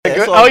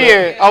good? Oh,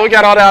 yeah. Oh, we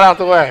got all that out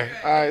the way.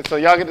 All right, so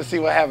y'all get to see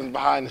what happens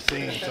behind the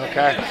scenes,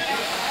 okay?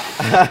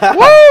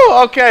 Woo!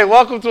 Okay,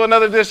 welcome to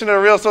another edition of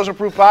the Real Social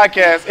Proof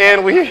Podcast.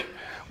 And we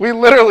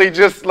literally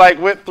just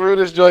like went through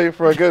this joint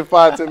for a good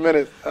 5-10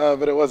 minutes,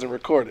 but it wasn't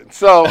recorded.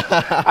 So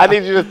I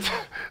need you to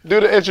do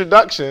the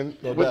introduction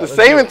with the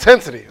same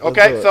intensity,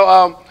 okay?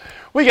 So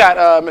we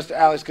got Mr.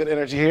 Alex Good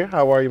Energy here.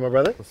 How are you, my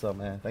brother? What's up,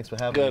 man? Thanks for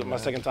having me. Good. My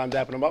second time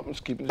dapping him up. I'm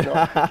just keeping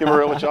it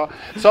real with y'all.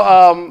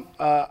 So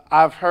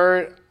I've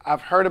heard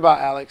about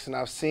Alex, and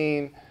I've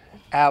seen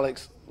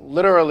Alex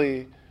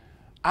literally.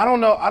 I don't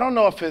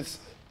know if it's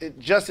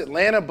just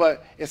Atlanta,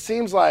 but it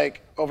seems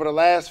like over the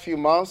last few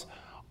months,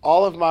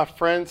 all of my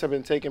friends have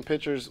been taking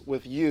pictures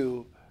with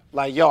you.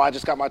 Like, yo, I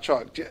just got my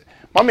truck.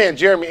 My man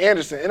Jeremy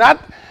Anderson, and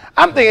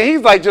I'm thinking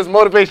he's like just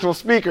motivational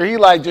speaker. He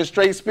like just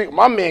straight speaker.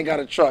 My man got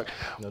a truck.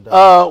 No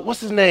doubt. What's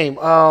his name?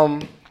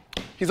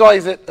 He's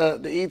always at the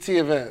ET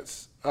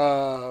events.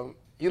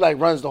 He like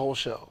runs the whole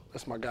show.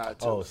 That's my guy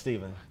too. Oh,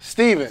 Steven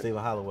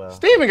Hollowell.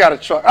 Steven got a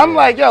truck. I'm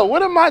like, yo,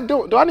 what am I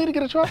doing? Do I need to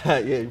get a truck? Yeah,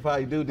 you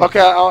probably do. Okay,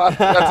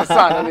 that's a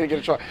sign. I need to get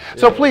a truck. Yeah.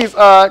 So please,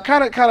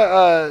 kind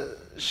of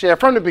share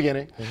from the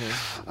beginning.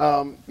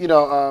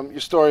 Your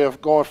story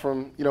of going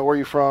from where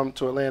you from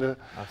to Atlanta.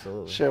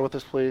 Absolutely. Share with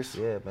us, please.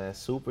 Yeah, man.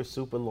 Super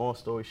long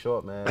story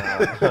short, man.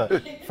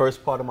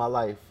 First part of my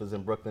life was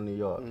in Brooklyn, New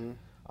York.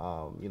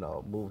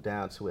 Moved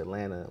down to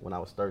Atlanta when I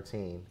was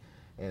 13.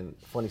 And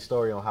funny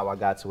story on how I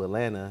got to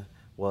Atlanta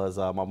was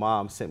my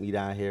mom sent me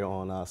down here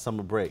on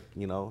summer break.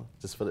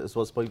 Just it's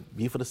supposed to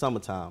be for the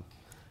summertime.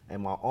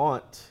 And my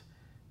aunt,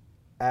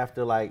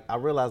 after I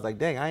realized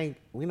dang,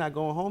 we not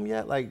going home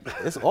yet. Like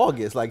it's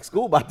August, like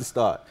school about to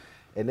start,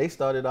 and they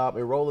started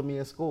enrolling me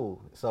in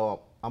school.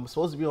 So I'm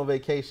supposed to be on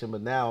vacation,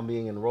 but now I'm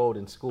being enrolled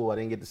in school. I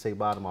didn't get to say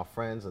bye to my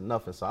friends or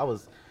nothing. So I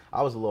was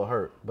a little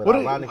hurt. But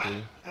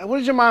ironically, what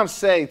did your mom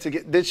say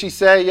Did she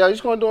say, yo, you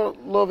just going to do a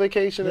little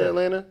vacation in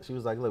Atlanta? She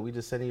was like, look, we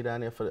just sending you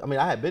down there for.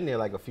 I had been there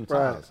like a few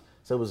times,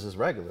 so it was just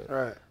regular.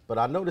 Right. But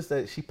I noticed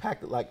that she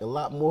packed like a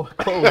lot more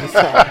clothes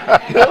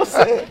inside. You know what I'm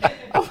saying?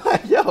 I'm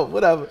like, yo,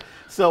 whatever.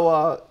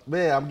 So,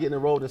 man, I'm getting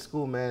enrolled in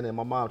school, man, and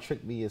my mom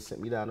tricked me and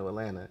sent me down to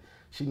Atlanta.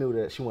 She knew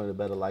that she wanted a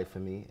better life for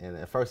me, and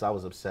at first I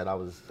was upset. I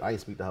didn't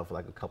speak to her for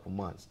like a couple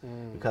months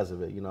because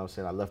of it. You know what I'm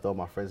saying? I left all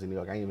my friends in New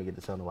York. I didn't even get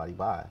to tell nobody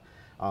bye.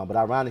 But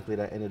ironically,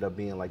 that ended up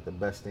being like the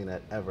best thing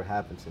that ever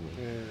happened to me.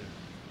 Yeah.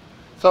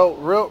 So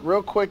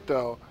real quick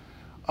though,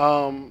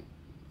 I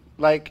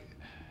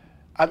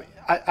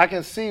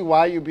can see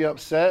why you'd be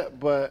upset,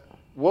 but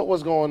what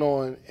was going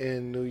on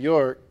in New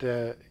York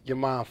that your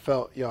mom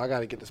felt, yo, I got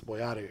to get this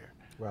boy out of here?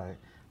 Right.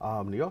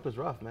 New York was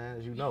rough, man,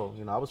 as you know.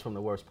 I was from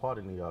the worst part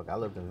of New York. I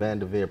lived in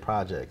Vanderveer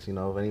Projects.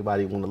 If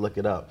anybody want to look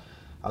it up,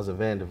 I was in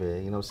Vanderveer.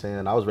 You know what I'm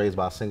saying? I was raised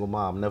by a single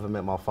mom. Never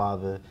met my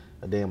father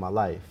a day in my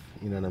life.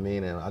 You know what I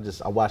mean? And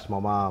I watched my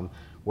mom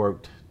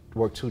work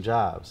 2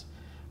 jobs,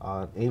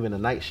 even a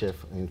night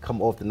shift, and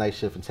come off the night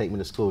shift and take me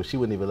to school. She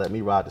wouldn't even let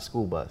me ride the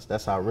school bus.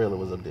 That's how real it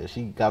was up there.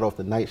 She got off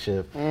the night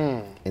shift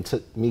and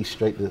took me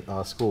straight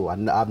to school.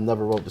 I've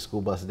never rode the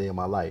school bus a day in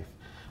my life.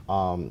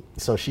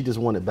 So she just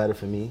wanted better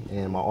for me,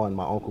 and my aunt and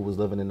my uncle was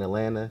living in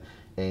Atlanta,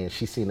 and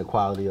she seen the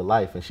quality of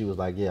life, and she was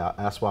like, yeah,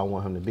 that's where I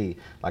want him to be.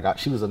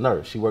 She was a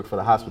nurse. She worked for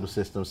the hospital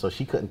system, so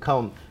she couldn't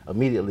come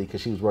immediately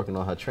because she was working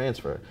on her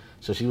transfer.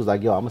 So she was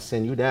like, yo, I'm going to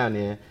send you down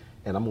there,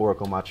 and I'm going to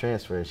work on my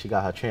transfer. And she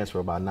got her transfer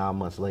about 9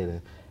 months later,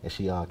 and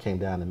she came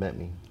down and met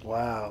me.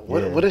 Wow.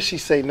 What does she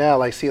say now,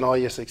 like seeing all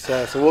your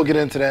success? And we'll get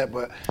into that,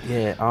 but.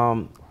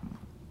 Yeah,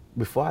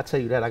 before I tell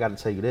you that, I got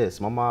to tell you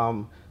this. My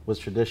mom was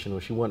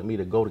traditional. She wanted me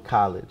to go to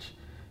college.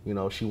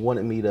 She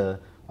wanted me to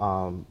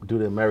do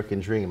the American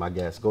dream, I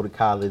guess. Go to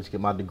college,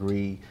 get my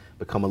degree,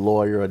 become a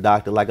lawyer, a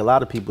doctor, like a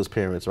lot of people's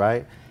parents,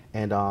 right?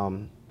 And,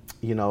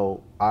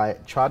 I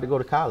tried to go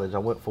to college. I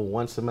went for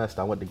 1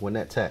 semester. I went to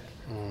Gwinnett Tech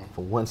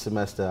for 1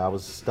 semester. I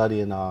was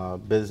studying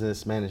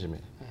business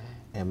management.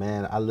 And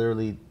man, I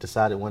literally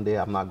decided one day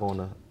I'm not going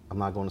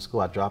to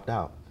school. I dropped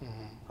out.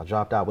 I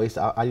dropped out.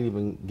 I didn't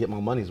even get my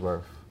money's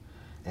worth.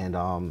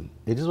 And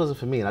it just wasn't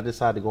for me. And I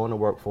decided to go in the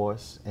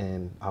workforce,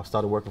 and I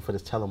started working for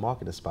this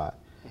telemarketing spot.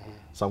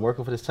 So I'm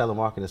working for this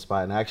telemarketing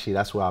spot, and actually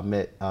that's where I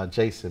met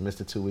Jason,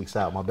 Mr. 2 Weeks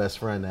Out, my best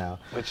friend now.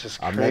 Which is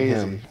crazy.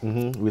 I met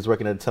him. We was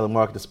working at a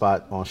telemarketing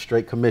spot on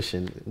straight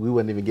commission. We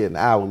wasn't even getting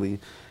hourly.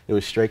 It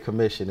was straight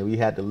commission, and we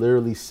had to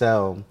literally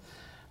sell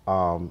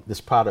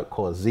this product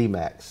called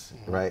Z-Max,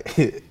 right?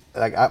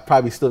 Like I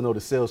probably still know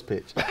the sales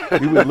pitch.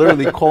 We would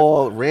literally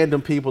call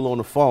random people on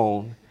the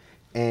phone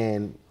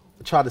and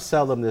try to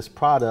sell them this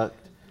product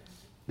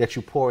that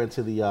you pour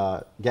into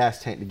the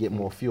gas tank to get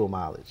more fuel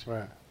mileage.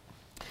 Right.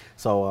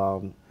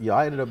 So,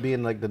 I ended up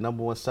being like the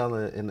 #1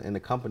 seller in the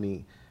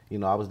company.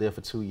 I was there for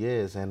 2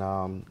 years,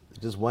 and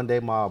just one day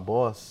my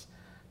boss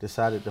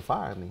decided to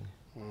fire me.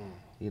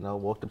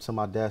 Walked up to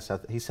my desk.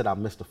 He said I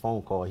missed a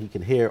phone call. He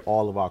could hear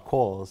all of our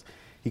calls.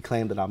 He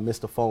claimed that I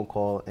missed a phone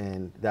call,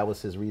 and that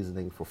was his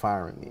reasoning for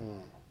firing me,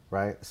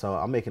 right? So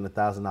I'm making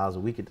 $1,000 a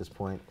week at this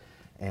point,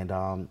 and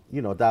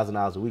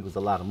 $1,000 a week was a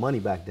lot of money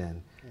back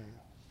then,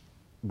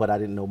 but I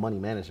didn't know money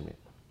management.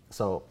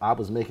 So I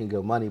was making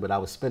good money, but I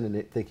was spending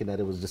it thinking that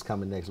it was just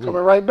coming next week.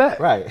 Coming right back.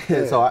 Right.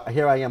 Yeah. So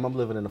here I am. I'm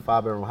living in a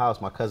 5-bedroom house.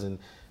 My cousin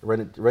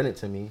rented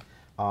to me.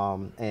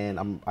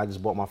 And I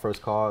just bought my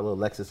first car, a little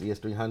Lexus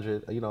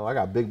ES300. You know, I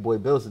got big boy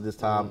bills at this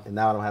time, and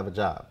now I don't have a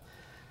job.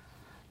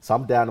 So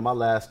I'm down to my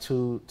last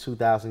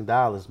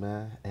 $2,000,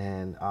 man.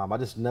 And I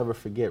just never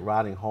forget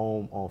riding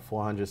home on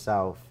 400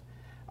 South.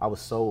 I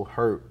was so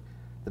hurt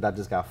that I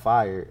just got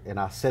fired, and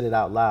I said it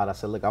out loud. I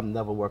said, look, I'm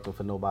never working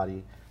for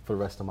nobody for the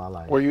rest of my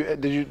life.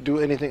 Did you do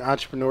anything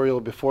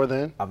entrepreneurial before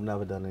then? I've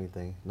never done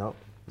anything. Nope.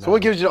 So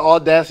what gives you the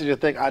audacity to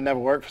think I never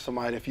worked for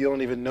somebody if you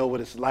don't even know what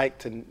it's like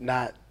to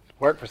not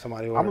work for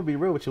somebody? I'm gonna be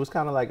real with you. It was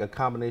kind of like a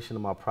combination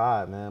of my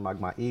pride, man, like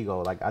my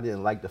ego. Like I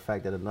didn't like the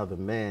fact that another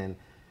man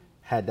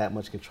had that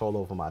much control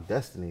over my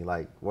destiny.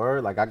 Like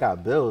word, like I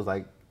got bills.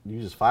 Like you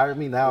just fired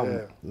me now.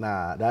 Yeah.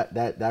 Nah,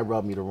 that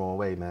rubbed me the wrong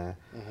way, man.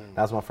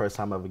 That was my first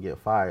time ever get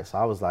fired. So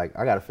I was like,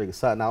 I gotta figure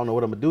something. I don't know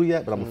what I'm gonna do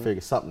yet, but I'm gonna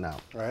figure something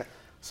out. Right.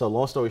 So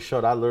long story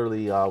short, I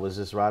literally was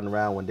just riding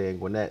around one day in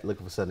Gwinnett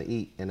looking for something to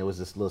eat, and there was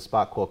this little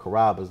spot called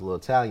Carrabba's, a little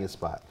Italian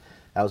spot.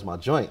 That was my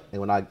joint. And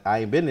when I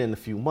ain't been there in a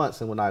few months,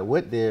 and when I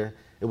went there,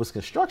 it was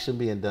construction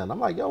being done. I'm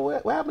like, yo,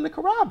 what happened to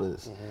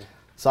Carrabba's?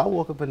 So I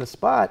walk up in the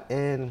spot,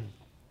 and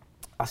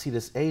I see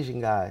this Asian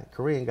guy,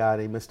 Korean guy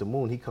named Mr.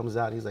 Moon. He comes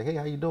out, he's like, hey,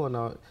 how you doing?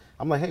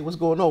 I'm like, hey, what's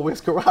going on? Where's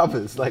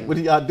Carrabba's? Like, what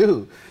do y'all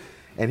do?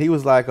 And he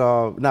was like,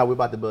 nah, we're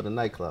about to build a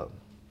nightclub.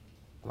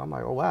 And I'm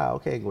like, oh, wow,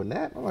 okay,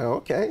 Gwinnett? I'm like,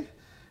 okay.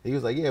 He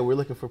was like, yeah, we're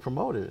looking for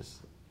promoters.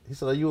 He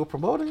said, are you a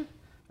promoter?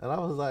 And I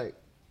was like,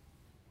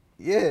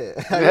 yeah.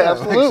 Yeah,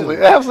 absolutely.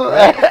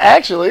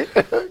 Actually,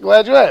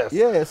 glad you asked.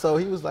 Yeah, so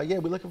he was like, yeah,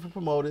 we're looking for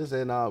promoters,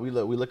 and we're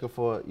looking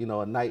for, you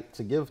know, a night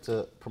to give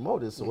to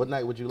promoters. So what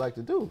night would you like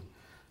to do?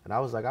 And I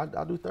was like,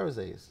 I'll do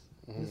Thursdays.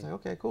 He's like,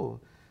 okay,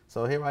 cool.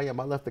 So here I am.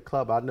 I left the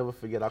club. I'll never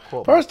forget. I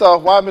called. First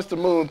off, why Mr.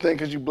 Moon think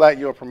because you black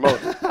you're a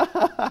promoter?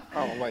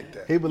 I don't like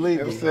that. He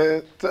believed me.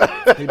 me.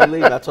 He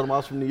believed me. I told him I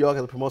was from New York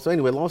as a promoter. So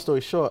anyway, long story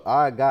short,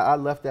 I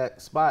left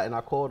that spot and I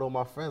called all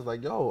my friends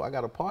like, yo, I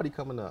got a party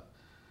coming up.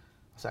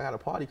 I said, I got a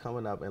party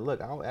coming up. And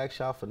look, I don't ask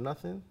y'all for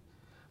nothing,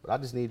 but I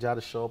just need y'all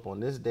to show up on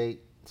this date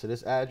to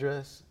this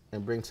address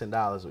and bring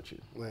 $10 with you.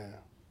 Yeah.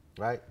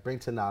 Right? Bring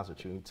 $10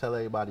 with you and tell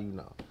everybody you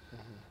know.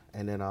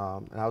 And then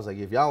and I was like,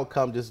 if y'all don't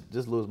come,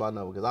 just lose my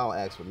number because I don't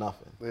ask for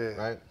nothing. Yeah.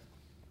 Right?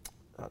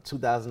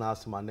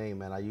 $2,000 to my name,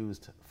 man. I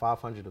used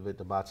 500 of it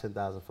to buy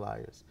 10,000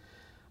 flyers.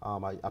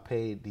 I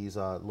paid these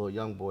little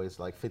young boys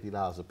like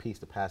 $50 a piece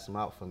to pass them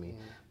out for me.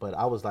 But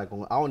I was like,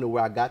 I don't know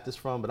where I got this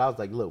from, but I was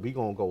like, look, we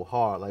gonna go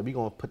hard. Like we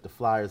gonna put the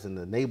flyers in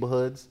the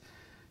neighborhoods.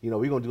 You know,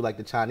 we gonna do like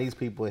the Chinese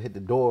people and hit the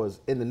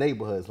doors in the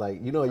neighborhoods.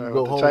 Like, you know, you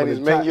go home Chinese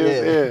with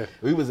menus. Yeah.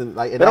 We was in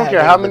like. They don't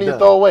care how many you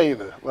throw away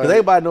either. Because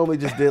everybody normally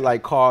just did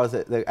like cars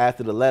that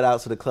after the let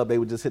outs of the club, they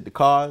would just hit the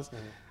cars.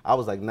 I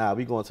was like, nah,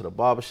 we going to the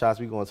barbershops,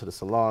 we going to the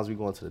salons, we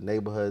going to the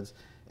neighborhoods,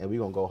 and we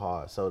gonna go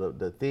hard. So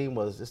the theme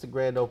was, it's the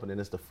grand opening.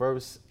 It's the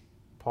first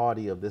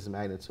party of this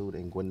magnitude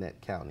in Gwinnett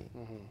County.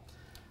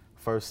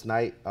 First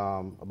night,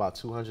 about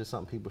 200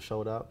 something people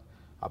showed up.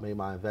 I made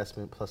my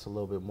investment plus a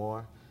little bit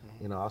more.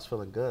 You know, I was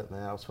feeling good,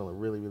 man. I was feeling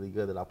really, really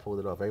good that I pulled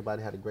it off.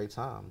 Everybody had a great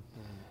time.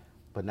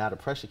 But now the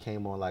pressure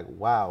came on like,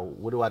 wow,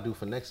 what do I do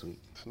for next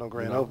week? It's no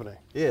grand opening.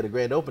 Yeah, the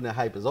grand opening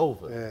hype is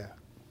over. Yeah.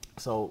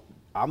 So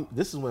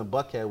this is when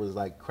Buckhead was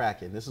like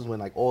cracking. This is when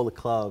like all the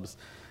clubs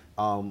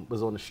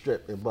was on the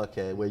strip in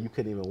Buckhead where you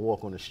couldn't even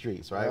walk on the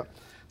streets, right? Yep.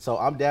 So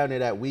I'm down there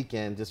that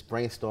weekend just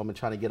brainstorming,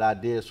 trying to get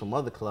ideas from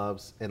other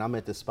clubs, and I'm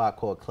at this spot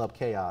called Club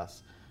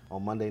Chaos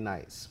on Monday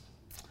nights.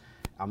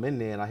 I'm in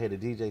there and I hear the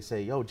DJ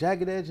say, yo,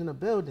 Jagged Edge in the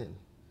building.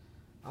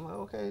 I'm like,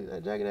 okay,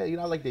 Jagged Edge, you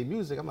know, I like their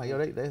music. I'm like, yo,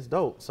 that's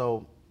dope.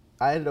 So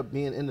I ended up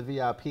being in the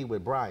VIP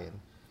with Brian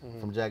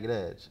from Jagged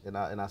Edge. And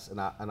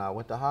I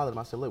went to holler at him.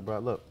 I said, look, bro,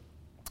 look,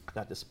 I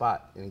got this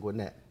spot in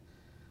Gwinnett.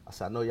 I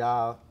said, I know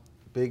y'all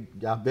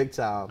big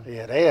time.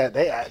 Yeah,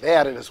 they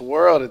had in this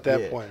world at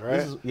that point,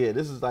 right?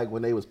 This is like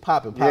when they was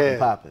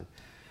popping.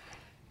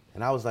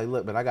 And I was like,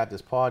 look, man, I got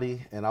this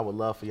party, and I would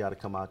love for y'all to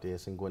come out there.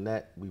 It's in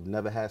Gwinnett. We've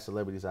never had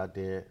celebrities out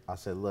there. I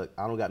said, look,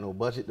 I don't got no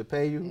budget to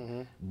pay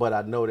you, but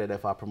I know that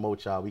if I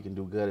promote y'all, we can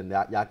do good, and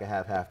y'all can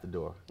have half the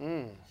door.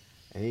 And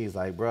he's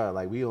like, bro,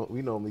 like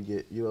we normally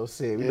get, you know what I'm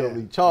saying? We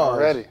normally charge.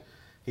 Already.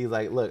 He's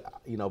like, look,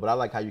 you know, but I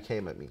like how you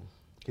came at me.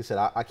 He said,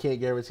 I can't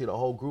guarantee the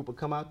whole group will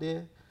come out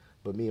there,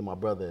 but me and my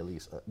brother at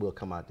least will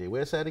come out there.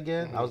 Where's that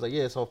again? I was like,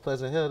 yeah, it's off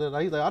Pleasant Hill.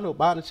 He's like, I know,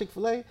 behind the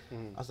Chick-fil-A. I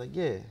was like,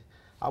 yeah.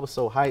 I was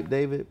so hyped,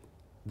 David,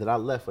 that I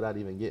left without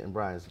even getting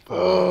Brian's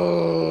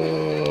phone.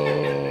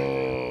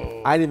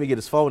 I didn't even get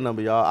his phone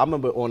number, y'all. I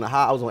remember on the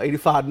high, I was on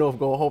 85 North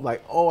going home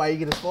like, oh, I didn't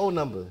get his phone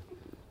number.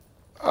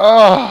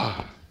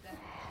 Right?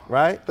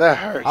 That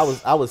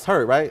hurts. I was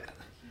hurt, right?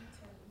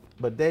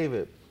 But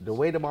David, the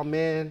way that my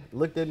man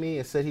looked at me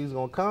and said he was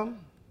gonna come,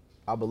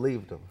 I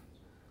believed him.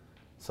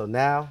 So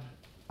now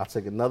I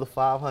took another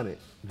 500,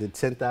 did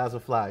 10,000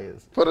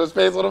 flyers. Put his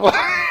face on the flyer.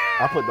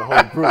 I put the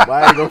whole group.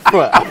 I ain't gonna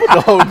front. I put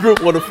the whole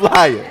group on the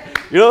flyer.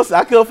 You know what I'm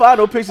saying? I couldn't find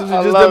no pictures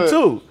of just them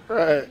two.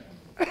 Right.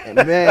 And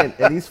man,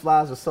 and these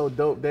flyers are so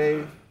dope,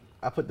 Dave.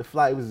 I put the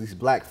fly. It was these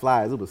black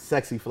flies. It was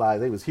sexy flies.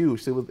 They was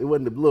huge. It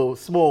wasn't the little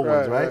small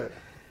ones, right?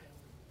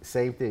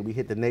 Same thing. We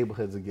hit the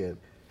neighborhoods again.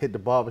 Hit the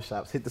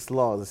barbershops. Hit the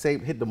salons. The same.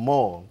 Hit the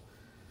mall.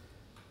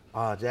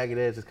 Jagged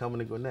Edge is coming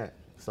to Gwinnett.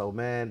 So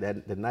man,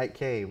 the night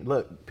came.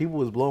 Look, people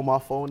was blowing my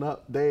phone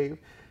up, Dave.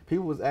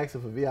 People was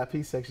asking for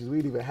VIP sections. We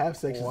didn't even have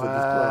sections at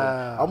this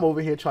club. I'm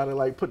over here trying to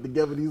like put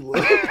together these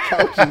little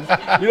couches.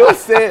 You know what I'm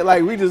saying?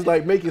 Like we just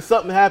like making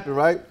something happen,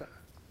 right?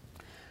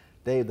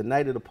 Dave, the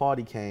night of the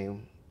party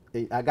came.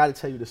 I got to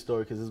tell you the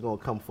story because it's going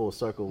to come full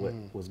circle with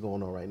what's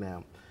going on right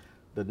now.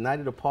 The night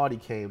of the party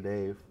came,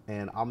 Dave,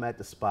 and I'm at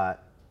the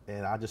spot,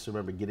 and I just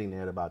remember getting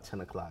there at about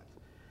 10 o'clock.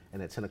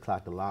 And at 10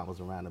 o'clock, the line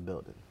was around the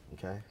building,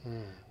 okay?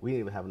 We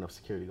didn't even have enough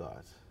security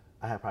guards.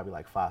 I had probably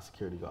like 5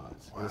 security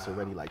guards. Wow. And it's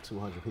already like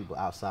 200 people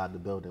outside the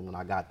building when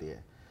I got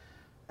there.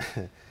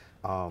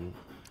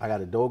 I got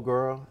a door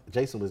girl.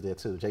 Jason was there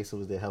too. Jason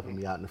was there helping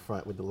me out in the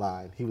front with the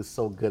line. He was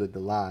so good at the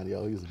line,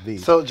 yo. He was a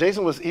beast. So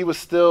Jason was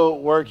still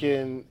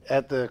working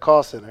at the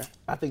call center.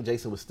 I think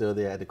Jason was still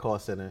there at the call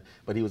center,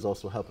 but he was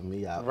also helping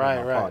me out at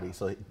my party.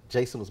 So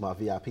Jason was my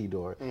VIP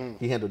door.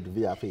 He handled the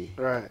VIP.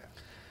 Right.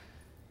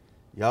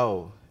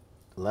 Yo,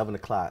 11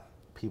 o'clock,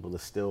 people are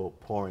still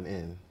pouring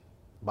in.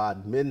 By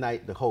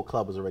midnight, the whole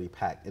club was already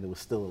packed, and it was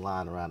still a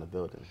line around the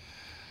building.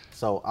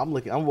 So I'm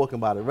walking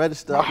by the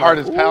register. My heart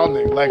is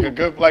pounding like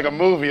a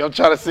movie. I'm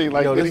trying to see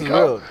like, yo, this is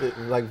real,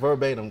 like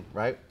verbatim,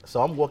 right?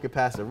 So I'm walking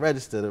past the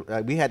register.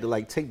 We had to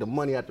like take the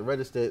money out the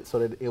register so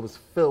that it was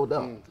filled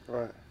up.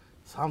 Right.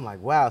 So I'm like,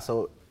 wow.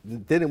 So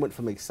then it went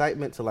from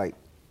excitement to like,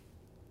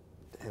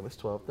 damn, it's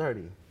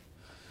 12:30.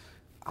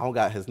 I don't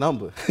got his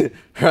number,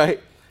 right?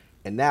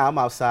 And now I'm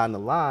outside in the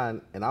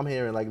line, and I'm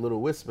hearing like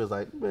little whispers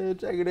like, man,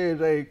 Jagged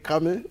Edge ain't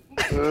coming.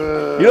 You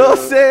know what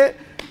I'm saying?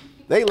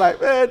 They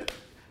like, man,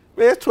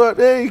 it's 12,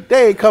 they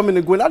ain't coming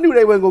to Gwinnett. I knew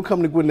they wasn't gonna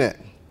come to Gwinnett.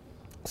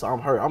 So I'm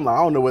hurt. I'm like,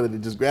 I don't know whether to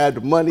just grab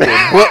the money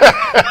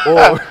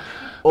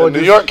or New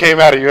York came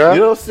out of you, huh?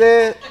 You know what I'm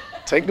saying?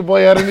 Take the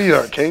boy out of New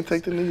York. Can't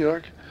take the New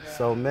York.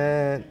 So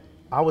man,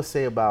 I would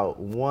say about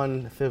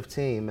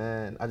 1:15,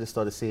 man, I just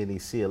started seeing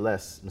these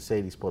CLS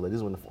Mercedes pull up. This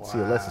is when the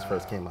CLSs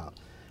first came out.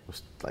 It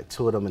was like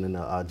 2 of them in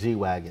a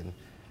G-Wagon.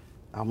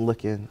 I'm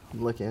looking.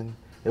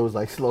 It was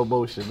like slow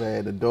motion,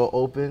 man. The door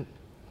opened.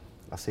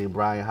 I seen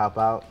Brian hop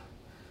out.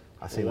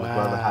 I seen my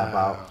brother hop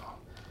out.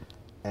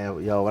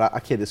 And yo, I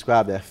can't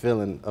describe that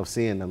feeling of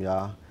seeing them,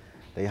 y'all.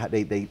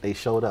 They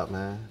showed up,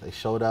 man. They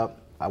showed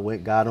up. I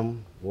went, got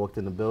them, walked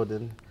in the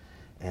building.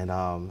 And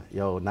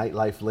yo,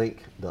 Nightlife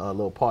Link, the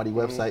little party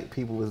website,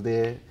 people was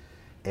there.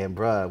 And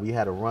bruh, we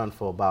had a run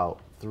for about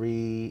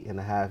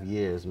 3.5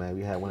 years, man.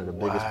 We had one of the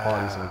biggest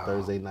parties on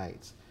Thursday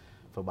nights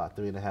for about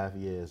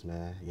 3.5 years,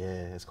 man.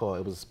 Yeah, it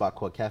was a spot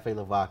called Cafe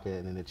La Vaca,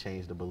 and then it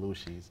changed to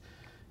Belushi's.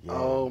 Yeah.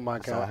 Oh my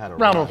God. So I had a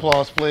round of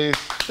applause, please.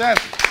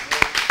 That's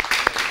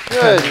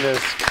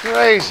goodness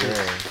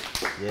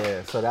gracious.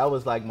 Yeah, so that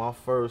was like my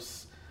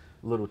first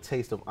little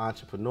taste of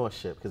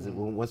entrepreneurship, because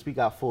once we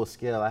got full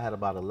scale, I had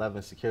about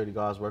 11 security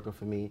guards working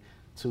for me,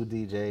 2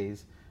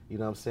 DJs, you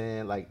know what I'm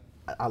saying? Like,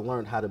 I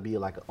learned how to be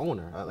like an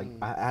owner.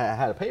 I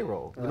had a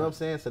payroll, you know what I'm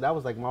saying? So that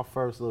was like my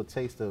first little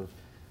taste of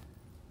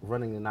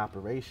running an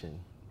operation.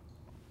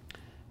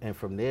 And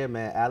from there,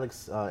 man,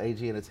 Alex,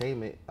 AG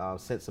Entertainment,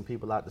 sent some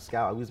people out to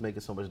scout. We was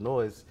making so much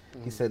noise.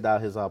 He sent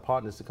out his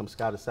partners to come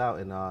scout us out.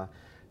 And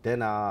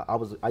then I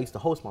used to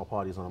host my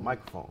parties on a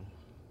microphone.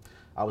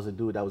 I was a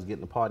dude that was getting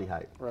the party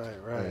hype. Right.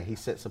 And he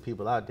sent some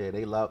people out there.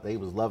 They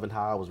was loving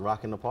how I was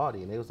rocking the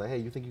party. And they was like, hey,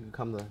 you think you could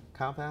come to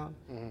Compound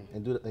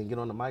and get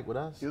on the mic with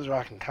us? He was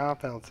rocking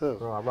Compound too.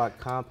 Bro, I rocked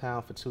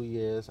Compound for 2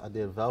 years. I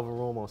did Velvet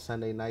Room on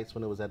Sunday nights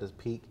when it was at its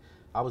peak.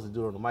 I was the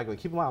dude on the mic.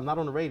 Keep in mind, I'm not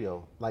on the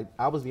radio. Like,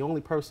 I was the only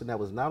person that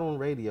was not on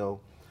radio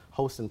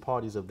hosting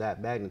parties of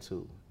that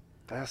magnitude.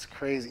 That's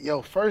crazy.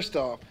 Yo, first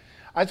off,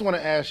 I just want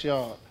to ask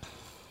y'all,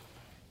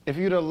 if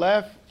you'd have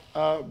left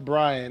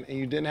Brian and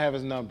you didn't have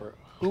his number,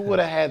 who would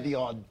have had the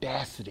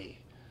audacity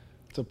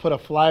to put a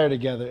flyer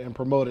together and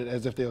promote it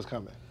as if they was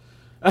coming?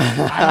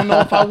 I don't know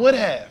if I would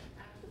have.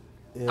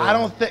 Yeah. I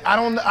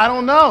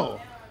don't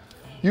know.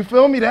 You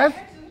feel me?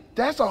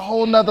 That's a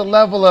whole nother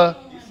level of.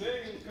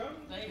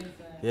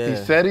 Yeah. He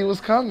said he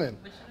was coming.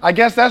 I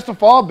guess that's the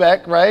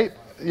fallback, right?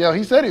 Yo,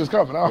 he said he was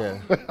coming.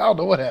 I don't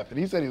know what happened.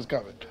 He said he was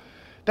coming.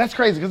 That's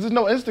crazy because there's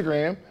no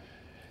Instagram.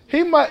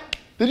 He might.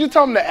 Did you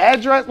tell him the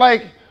address?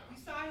 Like. You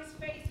saw his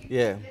face.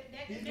 Yeah.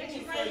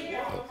 Right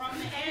here. From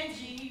the energy,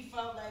 he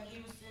felt like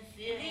he was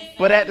sincere.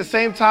 But at the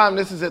same time,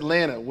 this is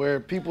Atlanta where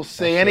people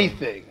say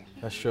anything.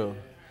 That's true.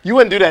 You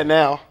wouldn't do that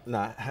now.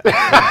 Nah,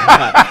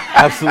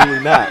 absolutely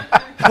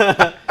not.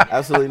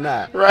 Absolutely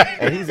not. Right.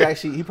 And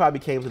he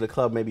probably came to the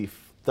club maybe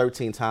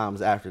 13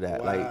 times after that.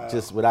 Wow. Like,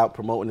 just without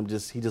promoting him,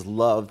 he just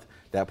loved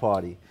that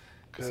party.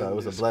 Goodness, so it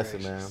was a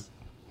blessing, gracious.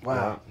 Man.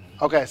 Wow.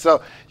 Yeah. Okay,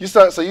 so you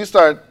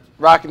start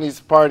rocking these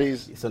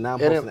parties. So now I'm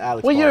hosting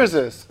Alex. What year is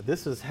this?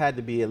 This is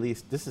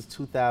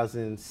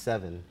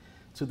 2007.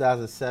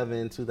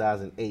 2007,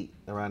 2008,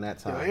 around that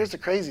time. Yo, here's the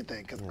crazy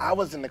thing, because I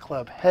was in the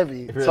club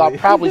heavy, really? So I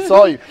probably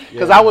saw you.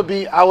 Because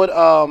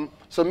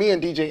so me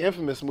and DJ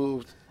Infamous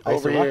moved I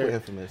used to over rock here. with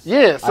Infamous.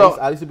 Yeah, so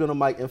I used to be on the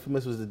mic.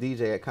 Infamous was the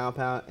DJ at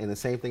Compound, and the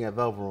same thing at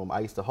Velvet Room. I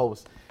used to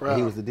host, and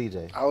he Bruh, was the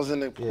DJ. I was in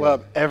the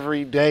club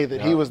every day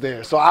that he Yeah. was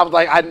there. So I was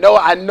like, I know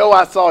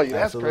I saw you.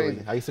 That's Absolutely.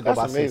 crazy. I used to go That's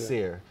by amazing.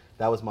 Sincere.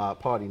 That was my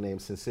party name,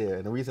 Sincere.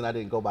 And the reason I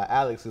didn't go by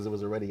Alex is it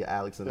was already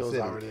Alex in the It was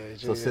city. already AG,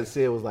 So yeah.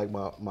 Sincere was like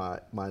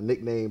my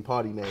nickname,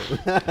 party name.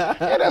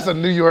 Yeah, that's a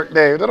New York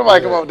name. Don't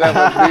nobody come up with that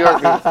much New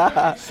York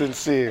name.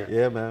 Sincere.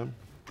 Yeah, man.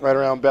 Right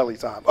around belly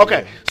time.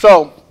 Okay,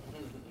 so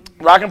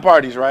rocking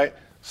parties, right?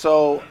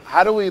 So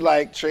how do we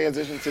like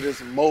transition to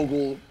this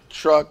mogul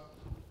truck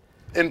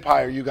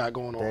empire you got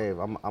going on? Dave,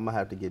 I'm gonna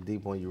have to get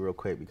deep on you real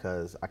quick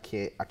because I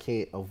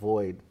can't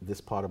avoid this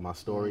part of my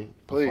story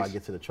before I Please.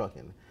 get to the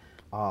trucking.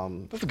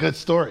 That's a good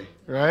story,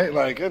 right?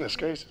 Like, goodness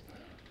gracious.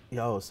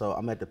 Yo, so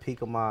I'm at the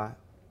peak of my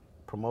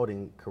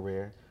promoting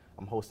career.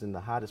 I'm hosting the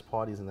hottest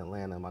parties in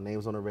Atlanta. My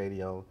name's on the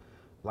radio.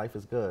 Life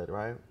is good,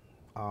 right?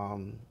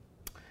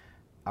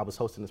 I was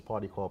hosting this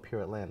party called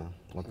Pure Atlanta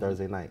on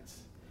Thursday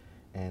nights.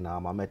 And I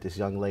met this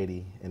young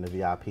lady in the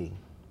VIP. You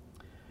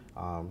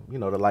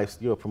know,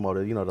 you're a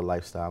promoter, you know the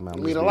lifestyle, man.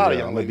 You meet a lot of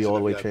young I'm gonna be ladies all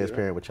in the way the VIP, right?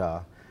 transparent with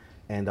y'all.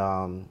 And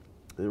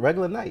the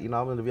regular night, you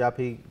know, I'm in the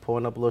VIP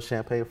pouring up a little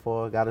champagne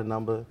for her, got a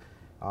number.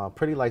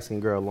 Pretty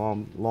light-skinned girl,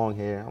 long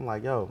hair. I'm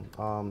like, yo,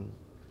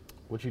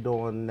 what you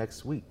doing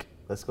next week?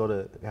 Let's go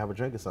to have a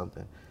drink or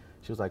something.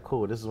 She was like,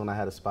 cool. This is when I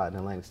had a spot in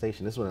Atlantic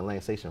Station. This is when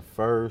Atlantic Station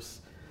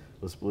first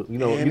was, you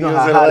know, And you know you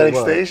how was at hot it Atlantic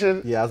was.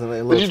 Station? Yeah, I was in a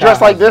little Did you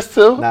dress like this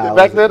too Nah, I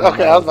back then? wasn't.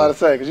 Okay, Nah, I was about to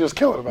say, because you was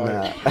killing them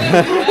out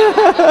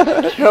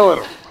Nah. here. Killing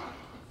them.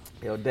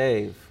 Yo,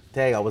 Dave,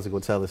 I wasn't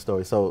gonna tell this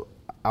story. So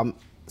I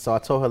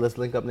told her let's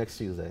link up next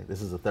Tuesday.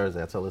 This is a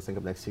Thursday. I told her let's link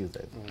up next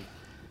Tuesday.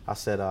 I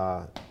said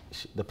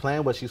the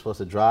plan was she's supposed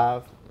to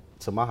drive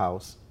to my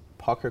house,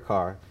 park her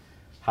car,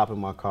 hop in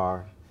my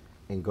car,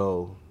 and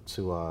go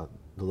to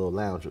the little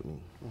lounge with me.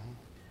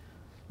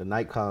 The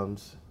night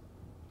comes,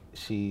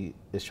 she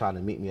is trying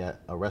to meet me at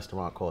a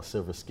restaurant called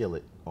Silver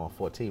Skillet on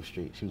 14th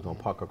Street. She was gonna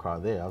park her car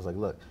there. I was like,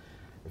 look,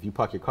 if you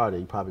park your car there,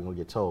 you're probably gonna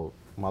get towed.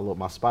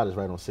 My spot is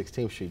right on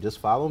 16th Street. Just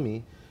follow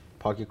me,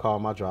 park your car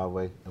in my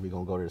driveway, and we're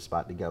gonna go to the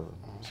spot together.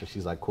 So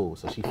she's like, cool.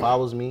 So she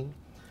follows me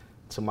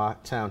to my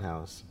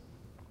townhouse.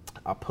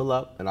 I pull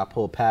up and I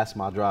pull past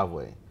my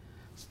driveway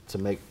to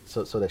make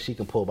so that she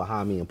can pull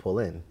behind me and pull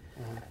in.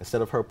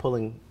 Instead of her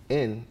pulling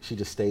in, she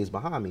just stays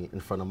behind me in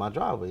front of my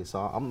driveway. So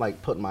I'm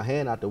like putting my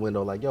hand out the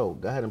window like, yo,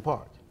 go ahead and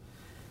park.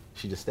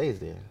 She just stays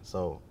there.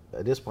 So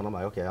at this point, I'm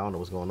like, okay, I don't know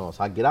what's going on.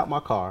 So I get out my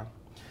car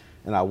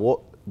and I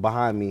walk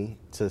behind me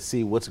to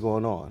see what's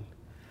going on.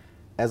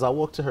 As I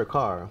walk to her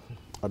car,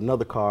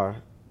 another car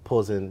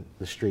pulls in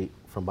the street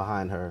from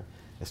behind her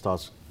and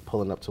starts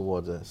pulling up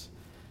towards us.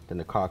 Then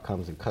the car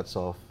comes and cuts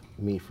off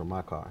me from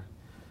my car.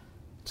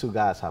 Two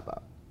guys hop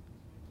out.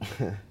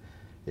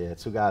 Yeah,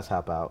 two guys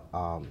hop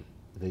out.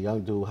 The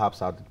young dude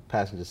hops out the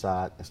passenger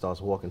side and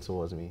starts walking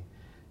towards me.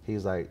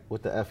 He's like,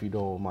 what the F you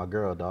doing with my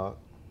girl, dog?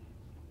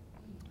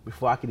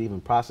 Before I could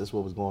even process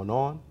what was going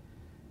on,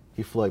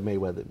 he Floyd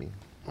Mayweathered me.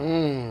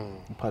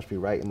 He punched me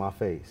right in my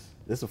face.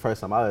 This is the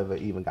first time I ever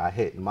even got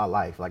hit in my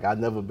life. Like I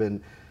never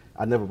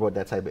brought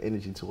that type of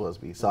energy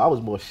towards me. So I was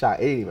more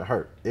shocked. It didn't even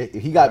hurt.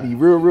 He got me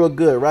real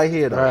good right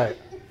here though. Right.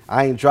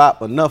 I ain't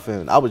dropped or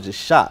nothing. I was just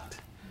shocked.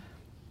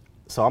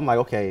 So I'm like,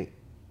 okay,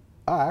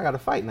 all right, I got to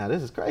fight now.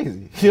 This is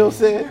crazy. You know what I'm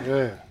saying?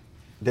 Yeah.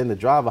 Then the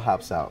driver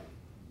hops out,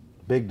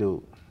 big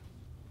dude,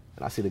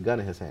 and I see the gun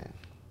in his hand.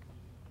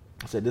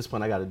 I said, at this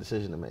point, I got a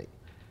decision to make.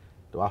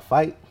 Do I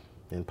fight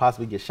and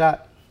possibly get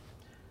shot?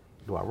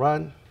 Do I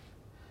run?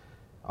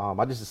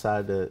 I just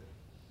decided to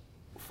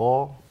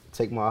fall,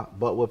 take my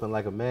butt whooping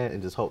like a man,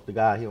 and just hope the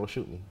guy, he don't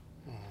shoot me.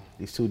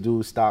 These two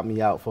dudes stopped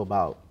me out for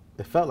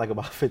it felt like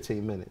about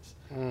 15 minutes,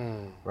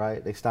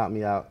 right? They stopped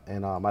me out,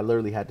 and I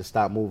literally had to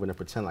stop moving and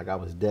pretend like I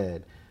was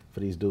dead for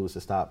these dudes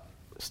to stop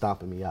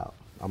stomping me out.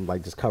 I'm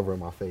like just covering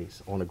my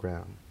face on the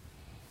ground.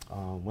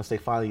 Once they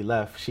finally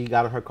left, she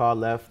got in her car,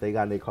 left, they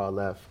got in their car,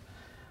 left.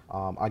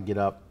 I get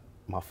up,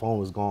 my phone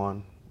was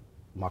gone.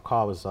 My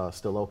car was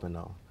still open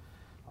though.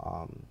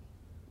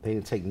 They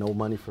didn't take no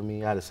money from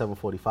me. I had a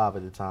 745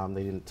 at the time.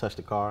 They didn't touch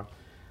the car.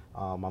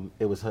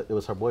 It was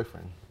her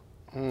boyfriend.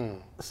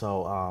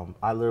 So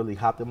I literally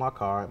hopped in my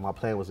car. My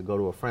plan was to go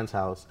to a friend's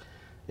house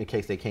in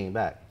case they came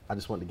back. I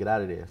just wanted to get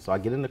out of there. So I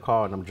get in the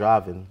car and I'm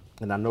driving,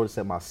 and I noticed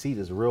that my seat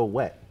is real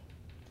wet.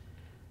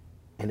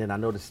 And then I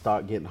noticed it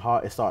start getting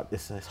hard.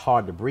 It's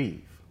hard to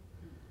breathe.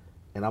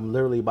 And I'm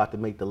literally about to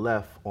make the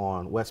left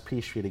on West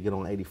P Street to get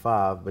on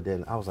 85, but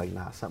then I was like,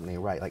 nah, something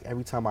ain't right. Like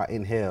every time I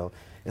inhale,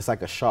 it's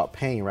like a sharp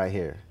pain right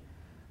here.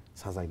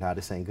 So I was like, nah,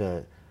 this ain't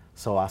good.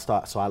 So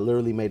I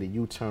literally made a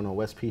U-turn on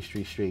West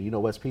Peachtree Street. You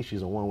know, West Peachtree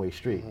is a one-way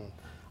street.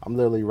 I'm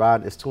literally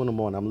riding, it's 2 in the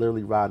morning, I'm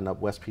literally riding up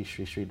West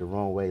Peachtree Street the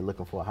wrong way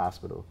looking for a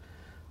hospital.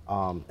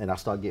 And I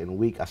start getting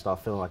weak, I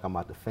start feeling like I'm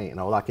about to faint. And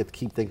all I could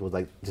keep thinking was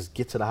like, just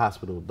get to the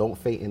hospital, don't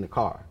faint in the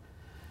car.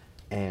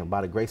 And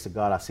by the grace of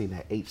God, I seen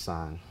that H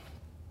sign.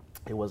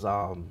 It was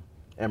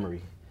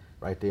Emory,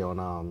 right there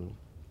on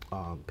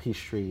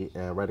Peachtree,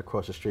 right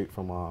across the street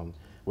from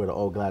where the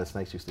old Gladys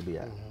Knights used to be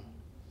at.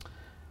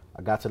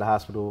 I got to the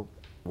hospital,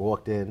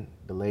 walked in.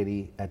 The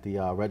lady at the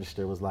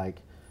register was like,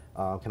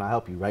 "Can I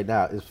help you right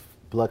now? It's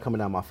blood coming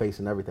down my face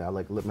and everything." I'm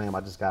like, "Look, ma'am,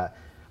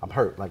 I'm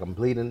hurt. Like I'm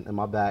bleeding in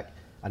my back.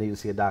 I need to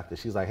see a doctor."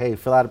 She's like, "Hey,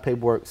 fill out the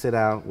paperwork. Sit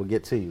down. We'll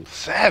get to you."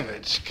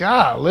 Savage.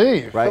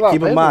 Golly. Right.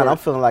 Keep in mind, I'm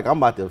feeling like I'm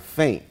about to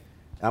faint.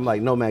 I'm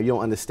like, "No, ma'am, you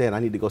don't understand. I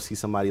need to go see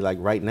somebody like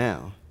right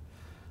now."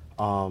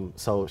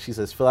 So she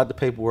says, "Fill out the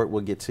paperwork.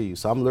 We'll get to you."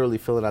 So I'm literally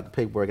filling out the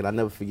paperwork, and I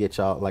never forget,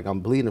 y'all. Like I'm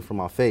bleeding from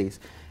my face,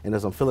 and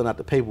as I'm filling out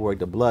the paperwork,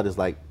 the blood is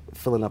like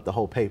filling up the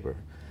whole paper.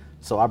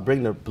 So I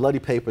bring the bloody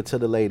paper to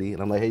the lady,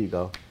 and I'm like, "Here you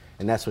go."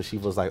 And that's when she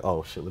was like,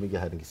 "Oh shit, let me go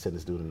ahead and send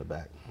this dude in the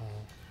back."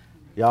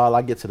 Y'all,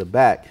 I get to the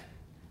back.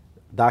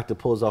 Doctor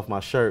pulls off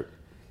my shirt,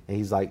 and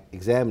he's like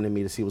examining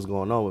me to see what's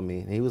going on with me.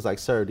 And he was like,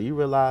 "Sir, do you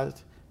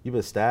realize you've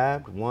been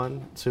stabbed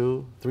 1,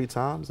 2, 3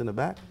 times in the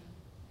back?"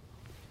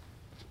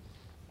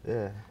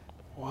 Yeah.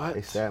 What?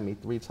 They stabbed me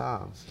 3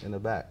 times in the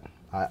back.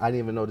 I didn't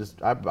even know this.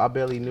 I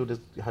barely knew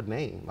her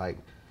name. Like,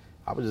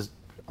 I'm just,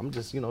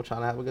 trying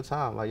to have a good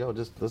time. Like, yo,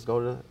 just let's go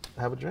to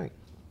have a drink.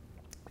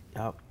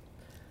 Yup.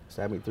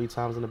 Stabbed me 3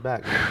 times in the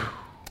back, man.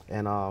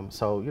 And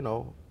so,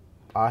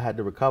 I had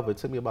to recover. It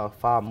took me about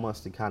 5 months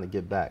to kind of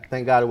get back.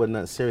 Thank God it wasn't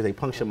nothing serious. They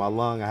punctured my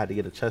lung. I had to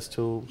get a chest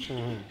tube.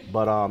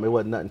 But it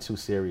wasn't nothing too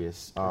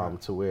serious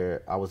to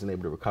where I wasn't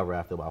able to recover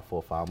after about 4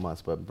 or 5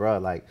 months. But,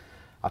 bruh, like,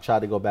 I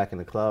tried to go back in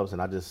the clubs,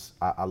 and I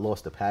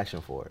lost the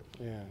passion for it.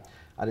 Yeah.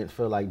 I didn't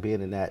feel like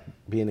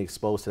being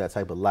exposed to that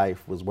type of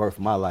life was worth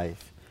my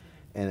life.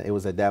 And it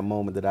was at that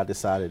moment that I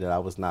decided that I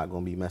was not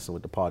going to be messing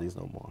with the parties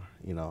no more,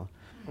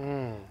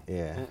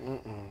 Yeah.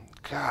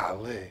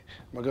 Golly.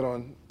 Am I good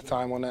on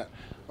time on that?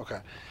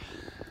 Okay.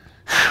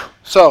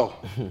 So,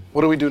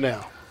 what do we do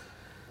now?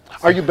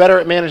 Are you better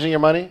at managing your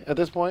money at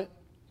this point?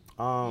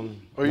 Or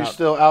are you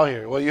still out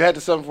here? Well, you had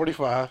the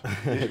 745.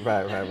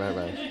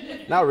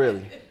 Right. Not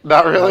really.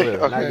 Not really?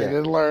 Not Okay, yet.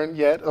 didn't learn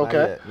yet.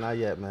 Okay. Not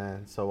yet,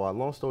 man. So,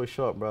 long story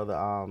short, brother,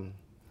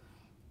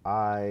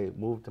 I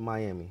moved to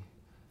Miami.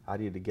 I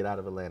needed to get out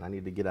of Atlanta. I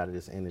needed to get out of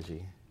this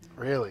energy.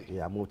 Really?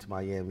 Yeah, I moved to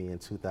Miami in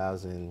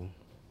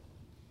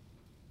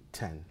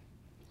 2010.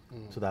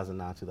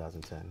 2009,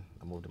 2010.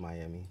 I moved to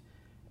Miami.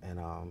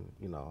 And,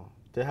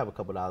 did have a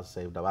couple dollars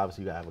saved up.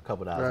 Obviously, you got to have a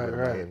couple dollars to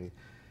go to Miami.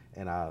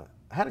 And I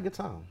had a good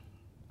time.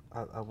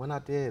 I went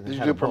out there. And Did you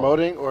had do a ball.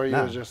 promoting or you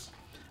Nah. was just?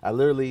 I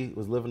literally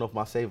was living off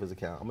my savings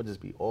account. I'm going to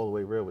just be all the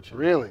way real with you.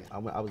 Really? I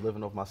was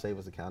living off my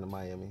savings account in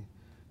Miami.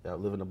 Yeah,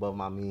 living above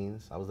my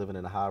means. I was living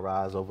in a high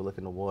rise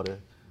overlooking the water,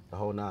 the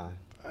whole 9.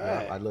 Hey.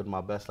 Yeah, I lived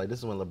my best life. This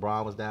is when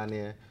LeBron was down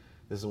there.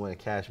 This is when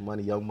Cash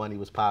Money, Young Money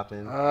was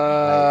popping. This is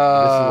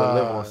when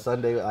Live on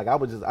Sunday. Like I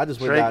just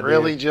went Drake down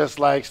really there. just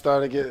like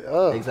started to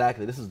get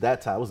Exactly. This is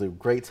that time. It was a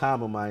great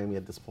time in Miami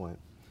at this point.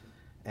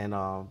 And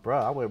bro,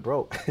 I went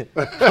broke. I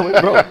went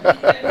broke.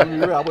 Let me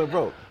be real, I went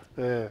broke.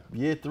 Yeah.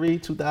 Year 3,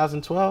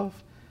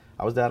 2012,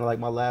 I was down to like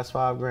my last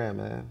 $5 grand,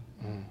 man.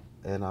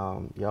 And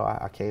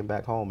I came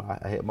back home.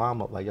 I hit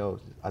mom up like, yo,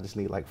 I just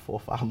need like 4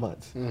 or 5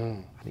 months. I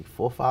need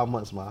 4 or 5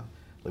 months, ma.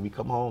 Let me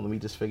come home. Let me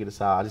just figure this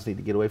out. I just need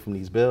to get away from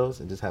these bills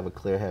and just have a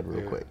clear head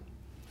real quick.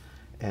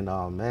 And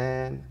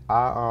man,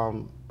 I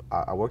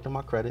worked on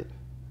my credit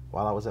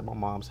while I was at my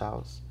mom's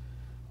house.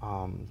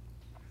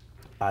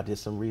 I did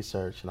some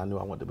research, and I knew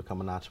I wanted to become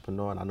an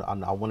entrepreneur,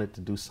 and I wanted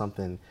to do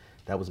something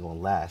that was going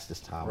to last this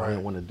time. Right. I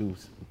didn't want to do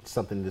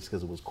something just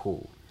because it was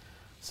cool.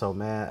 So,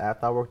 man,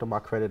 after I worked on my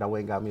credit, I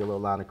went and got me a little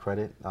line of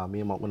credit.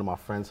 Me and one of my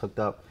friends hooked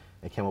up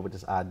and came up with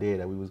this idea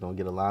that we was going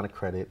to get a line of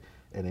credit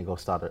and then go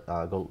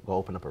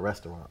open up a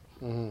restaurant.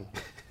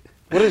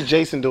 What is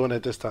Jason doing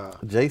at this time?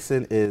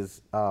 Jason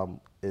is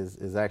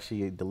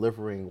actually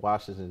delivering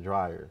washers and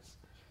dryers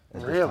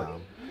at this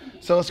time.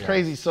 So it's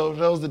crazy. So for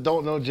those that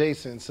don't know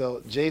Jason,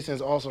 so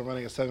Jason's also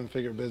running a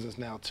 7-figure business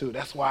now too.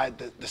 That's why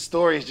the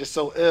story is just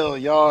so ill.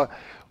 Y'all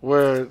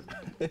were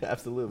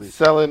absolutely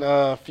selling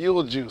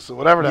fuel juice or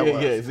whatever that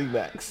was. Yeah,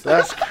 Z-Max.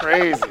 That's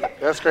crazy.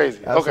 That's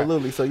crazy.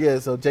 Absolutely. Okay.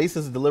 So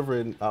Jason's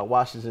delivering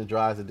washers and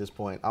dryers at this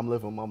point. I'm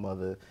living with my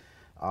mother.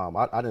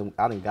 I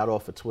didn't got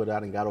off of Twitter. I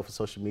didn't got off of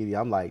social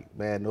media. I'm like,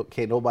 man,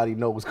 can't nobody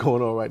know what's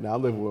going on right now.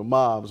 I'm living with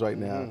moms right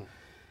now.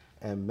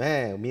 And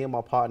man, me and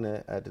my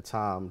partner at the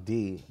time,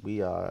 D,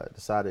 we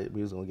decided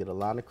we was gonna get a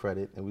line of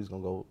credit and we was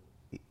gonna go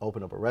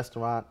open up a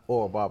restaurant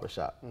or a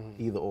barbershop,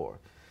 either or.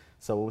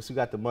 So once we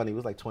got the money, it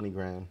was like 20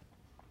 grand.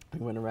 We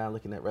went around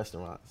looking at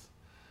restaurants.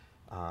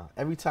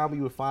 Every time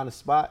we would find a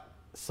spot,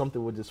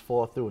 something would just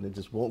fall through and it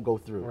just won't go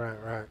through.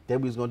 Right.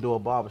 Then we was gonna do a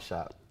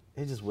barbershop.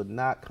 It just would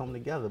not come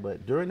together.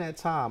 But during that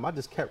time, I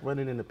just kept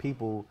running into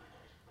people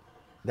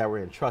that were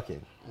in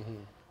trucking.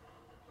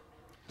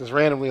 Just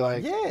randomly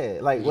like. Yeah,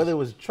 like whether it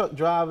was truck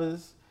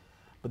drivers,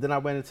 but then I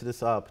ran into this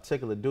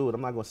particular dude.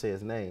 I'm not gonna say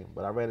his name,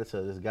 but I ran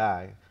into this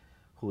guy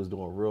who was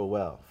doing real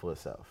well for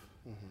himself.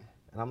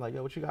 And I'm like,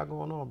 yo, what you got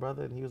going on,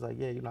 brother? And he was like,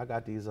 yeah, I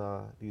got these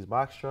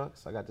box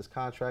trucks. I got this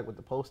contract with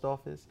the post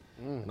office,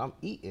 and I'm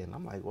eating.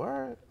 I'm like,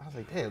 word? I was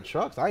like, damn,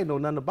 trucks? I ain't know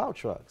nothing about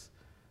trucks.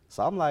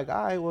 So I'm like,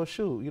 all right, well,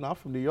 shoot. I'm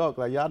from New York.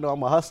 Like, y'all know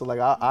I'm a hustler.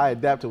 Like, I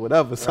adapt to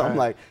whatever. So I'm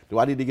like, do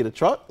I need to get a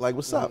truck? Like,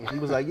 what's up? He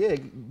was like, yeah,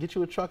 get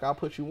you a truck. I'll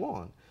put you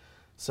on.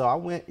 So I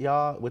went,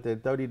 y'all, within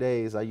 30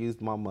 days, I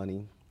used my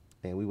money,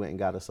 and we went and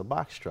got us a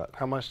box truck.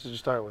 How much did you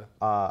start with?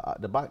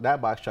 That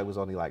box truck was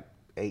only like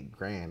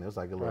 $8,000. It was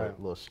like a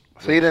little.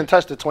 So you didn't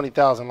touch the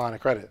 20,000 line of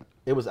credit.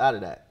 It was out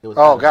of that. It was.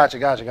 Oh,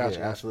 gotcha.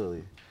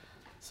 Absolutely.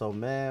 So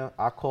man,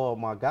 I called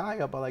my guy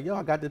up. I'm like, yo,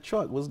 I got the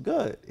truck. What's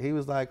good? He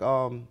was like,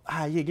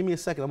 yeah, give me a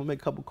second. I'm gonna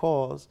make a couple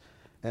calls,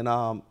 and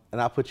I'll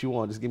put you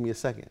on. Just give me a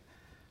second.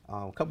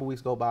 A couple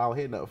weeks go by, I don't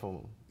hear nothing from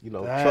him. You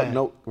know, truck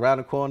note around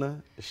the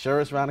corner,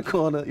 insurance around the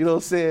corner. You know what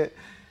I'm saying?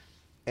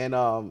 And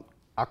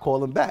I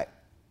call him back.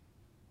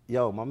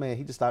 Yo, my man,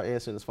 he just stopped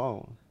answering his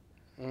phone.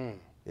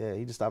 Yeah,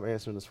 he just stopped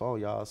answering his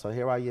phone, y'all. So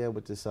here I am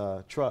with this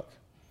truck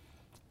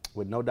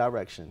with no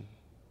direction.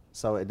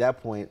 So at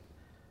that point,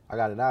 I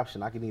got an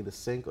option. I can either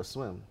sink or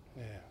swim.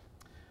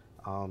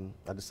 Yeah.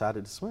 I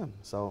decided to swim.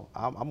 So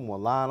I'm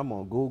online. I'm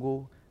on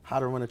Google, how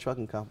to run a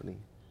trucking company.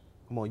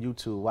 I'm on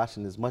YouTube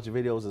watching as much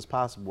videos as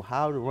possible,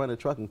 how to run a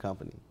trucking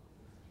company.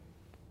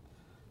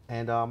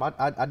 And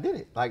I did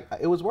it. Like,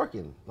 it was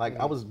working. Like,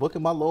 I was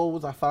booking my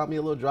loads. I found me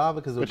a little driver.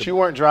 But you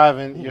weren't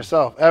driving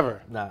yourself,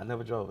 ever? Nah, I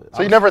never drove it.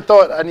 So you never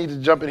thought, I need to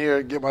jump in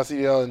here, get my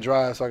CDL and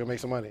drive so I can make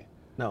some money?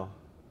 No,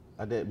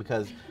 I did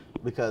because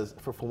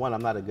for one,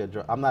 I'm not a good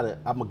driver.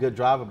 I'm a good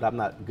driver, but I'm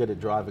not good at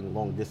driving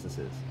long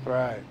distances.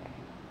 Right.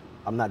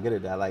 I'm not good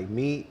at that. Like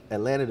me,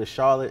 Atlanta to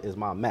Charlotte is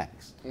my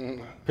max,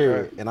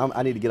 period. Right. And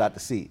I need to get out the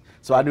seat.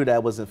 So I knew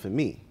that wasn't for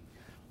me.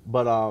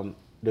 But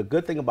the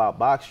good thing about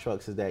box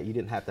trucks is that you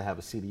didn't have to have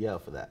a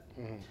CDL for that.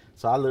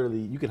 So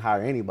you can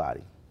hire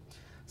anybody.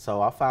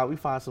 So we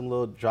found some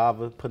little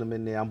driver, put them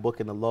in there. I'm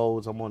booking the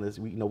loads. I'm on this.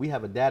 We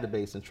have a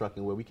database in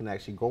trucking where we can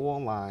actually go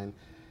online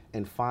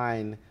and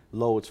find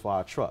loads for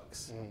our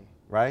trucks,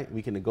 right?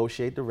 We can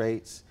negotiate the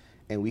rates,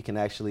 and we can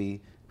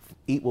actually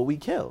eat what we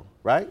kill,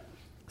 right?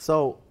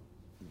 So,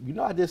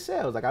 I did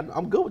sales. Like,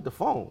 I'm good with the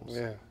phones.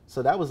 Yeah.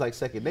 So that was like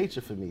second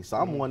nature for me. So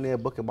I'm on there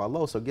booking my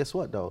load. So guess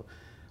what, though?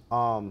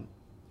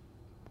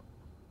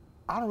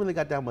 I don't really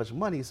got that much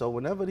money. So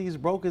whenever these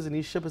brokers and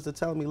these shippers are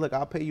telling me, look,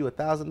 I'll pay you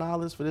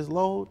 $1,000 for this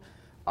load,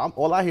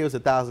 all I hear is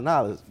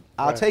 $1,000.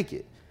 I'll take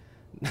it.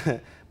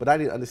 But I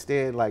didn't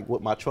understand like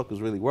what my truck was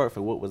really worth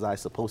and what was I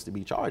supposed to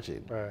be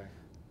charging. Right.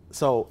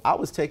 So I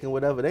was taking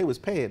whatever they was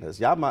paying us.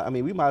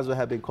 We might as well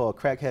have been called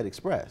Crackhead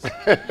Express.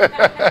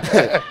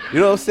 You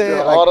know what I'm saying?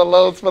 Yeah, all the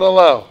loads for the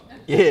low.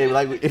 Yeah,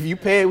 like if you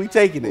pay it, we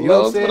taking it. You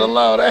loads know what I'm saying?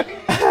 Loads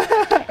for the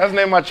low. That's the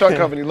name of my truck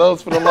company,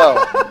 Loads for the Low.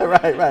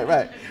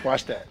 Right.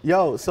 Watch that.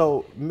 Yo,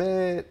 so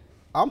man,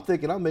 I'm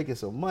thinking I'm making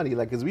some money.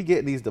 Like, cause we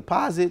getting these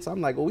deposits. I'm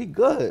like, well, we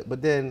good.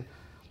 But then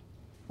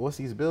once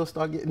these bills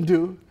start getting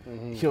due, you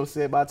know what I'm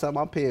saying? By the time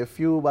I'm paying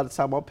fuel, by the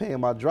time I'm paying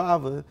my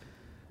driver,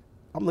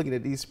 I'm looking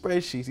at these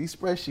spreadsheets. These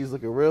spreadsheets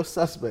looking real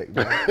suspect,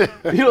 man.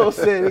 You know what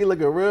I'm saying? They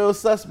looking real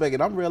suspect.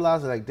 And I'm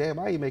realizing like, damn,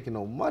 I ain't making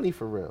no money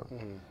for real.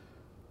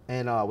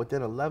 And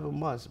within 11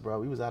 months, bro,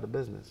 we was out of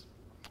business.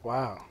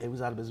 Wow. It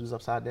was out of business. We was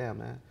upside down,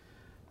 man.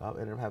 I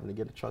ended up having to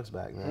get the trucks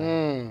back,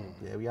 man.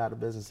 Yeah, we out of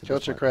business.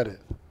 What's your credit?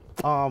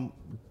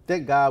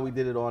 Thank God we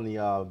did it on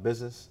the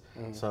business,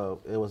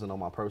 so it wasn't on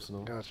my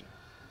personal. Gotcha.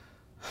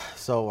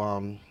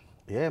 So,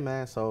 yeah,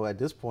 man. So at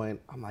this point,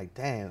 I'm like,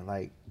 damn,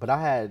 like, but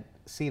I had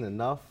seen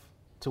enough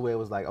to where it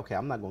was like, okay,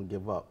 I'm not gonna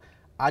give up.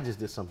 I just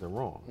did something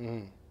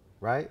wrong,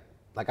 right?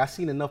 Like, I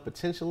seen enough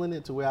potential in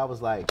it to where I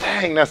was like,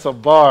 dang, that's a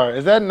bar.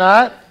 Is that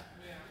not?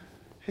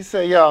 He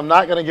said, yo, I'm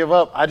not going to give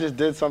up. I just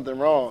did something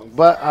wrong.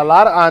 But a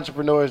lot of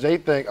entrepreneurs, they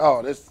think,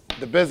 oh,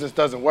 the business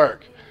doesn't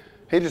work.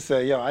 He just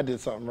said, yo, I did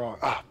something wrong.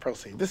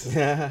 Proceed. This is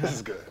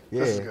good.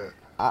 Yeah. This is good.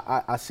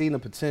 I seen the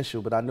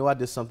potential, but I knew I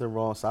did something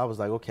wrong. So I was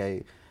like,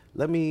 okay,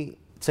 let me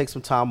take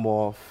some time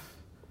off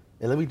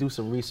and let me do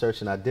some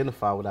research and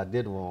identify what I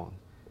did wrong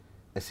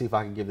and see if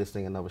I can give this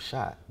thing another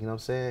shot. You know what I'm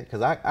saying?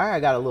 Because I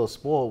got a little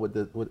spoiled with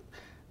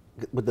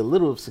the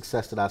little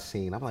success that I've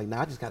seen. I'm like,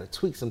 nah, I just got to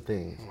tweak some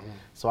things.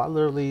 So I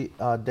literally,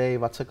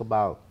 Dave, I took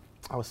about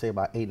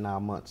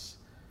 8-9 months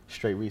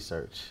straight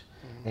research.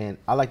 And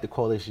I like to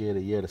call this year the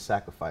year of the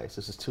sacrifice.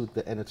 This is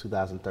the end of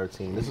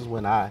 2013. This is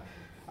when I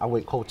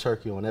went cold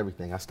turkey on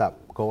everything. I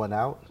stopped going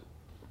out.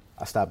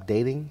 I stopped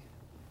dating.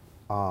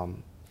 I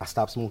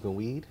stopped smoking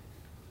weed.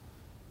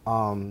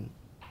 I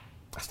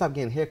stopped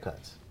getting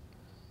haircuts.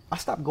 I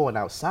stopped going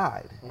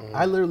outside.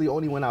 I literally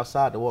only went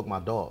outside to walk my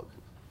dog.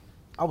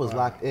 I was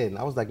locked in.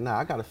 I was like, nah,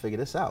 I got to figure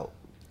this out.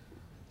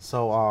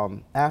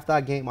 So after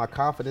I gained my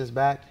confidence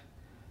back,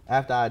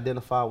 after I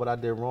identified what I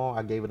did wrong,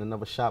 I gave it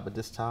another shot, but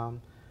this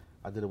time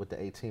I did it with the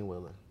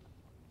 18-wheeler.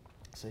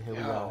 So here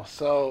we go.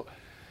 So,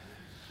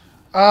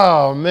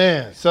 oh,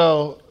 man.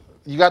 So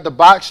you got the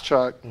box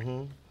truck.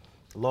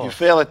 Lost. You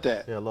fail at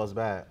that. Yeah, lost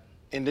bad.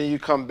 And then you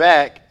come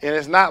back, and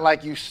it's not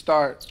like you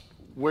start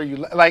where you,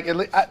 like,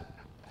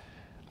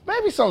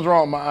 maybe something's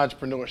wrong with my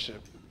entrepreneurship.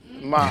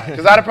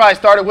 Because I'd have probably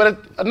started with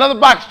another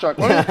box truck.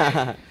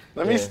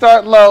 Let me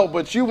start low,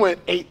 but you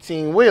went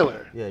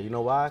 18-wheeler. Yeah, you know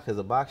why? Because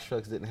the box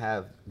trucks didn't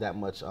have that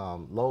much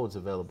loads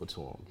available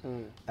to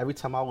them. Every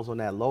time I was on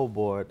that load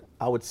board,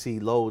 I would see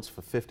loads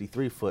for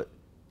 53-foot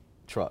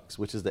trucks,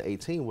 which is the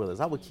 18-wheelers.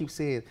 I would keep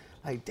saying,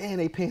 like, damn,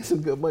 they paying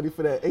some good money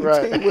for that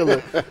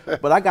 18-wheeler.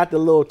 Right. But I got the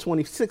little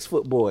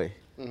 26-foot boy.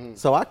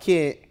 So I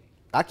can't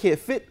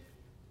fit,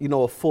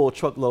 a full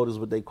truckload is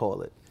what they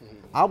call it.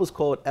 I was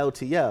called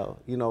LTL,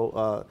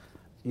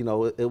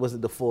 it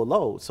wasn't the full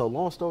load. So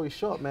long story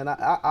short, man,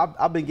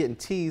 I've been getting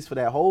teased for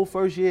that whole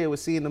first year with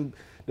seeing them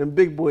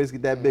big boys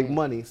get that big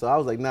money. So I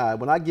was like, nah,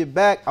 when I get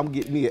back, I'm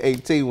getting me an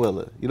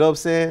 18-wheeler. You know what I'm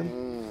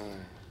saying?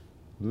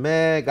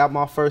 Man, got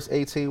my first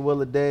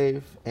 18-wheeler,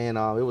 Dave, and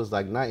it was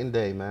like night and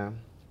day, man.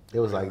 It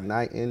was like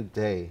night and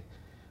day.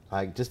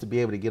 Like, just to be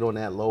able to get on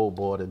that load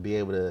board and be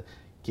able to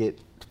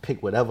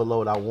pick whatever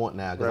load I want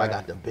now, because I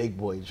got the big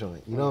boy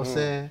joint. You know what I'm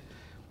saying?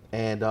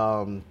 And,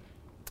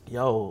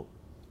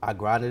 I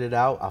grinded it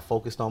out. I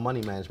focused on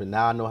money management.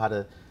 Now I know how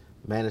to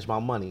manage my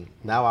money.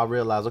 Now I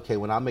realize, okay,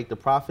 when I make the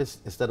profits,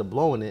 instead of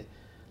blowing it,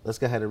 let's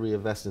go ahead and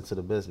reinvest into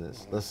the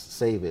business. Let's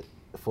save it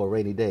for a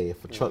rainy day,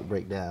 if a truck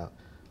breakdown.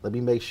 Let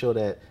me make sure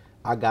that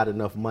I got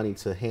enough money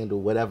to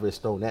handle whatever is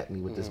thrown at me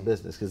with this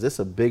business, because it's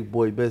a big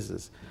boy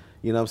business.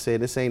 You know what I'm saying?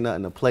 This ain't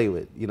nothing to play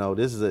with.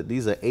 These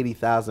are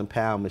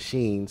 80,000-pound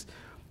machines,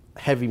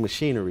 heavy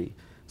machinery.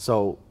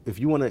 So if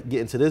you want to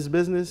get into this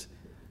business,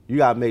 you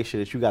got to make sure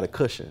that you got a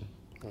cushion.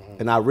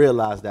 And I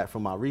realized that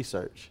from my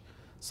research.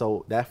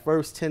 So that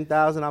first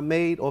 $10,000 I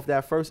made off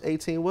that first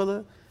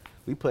 18-wheeler,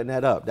 we putting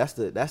that up. That's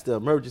the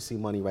emergency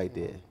money right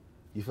there.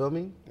 You feel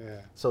me?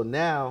 Yeah. So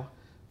now,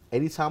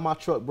 anytime my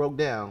truck broke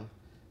down,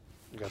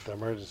 you got the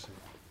emergency.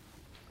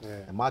 Yeah.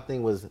 And my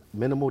thing was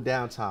minimal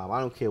downtime. I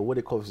don't care what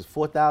it costs. It's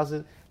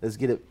 $4,000. Let's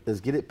get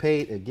it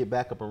paid and get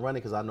back up and running,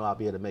 because I know I'll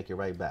be able to make it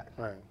right back.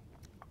 Right.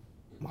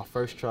 My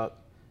first truck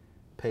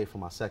paid for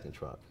my second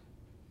truck.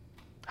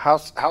 How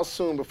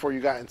soon before you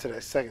got into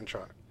that second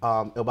truck?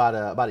 About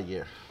a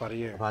year. About a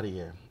year. About a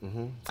year.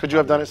 Mm-hmm. Could you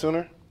have done it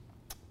sooner?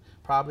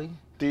 Probably.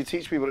 Do you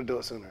teach people to do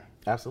it sooner?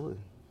 Absolutely.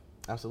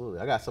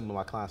 I got some of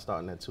my clients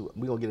starting that too.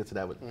 We're gonna get into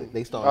that, but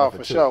they start. Oh,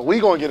 for sure. We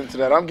gonna get into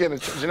that. I'm getting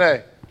into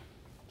Janae.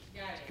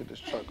 Let's get this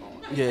truck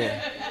on.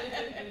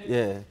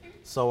 Yeah.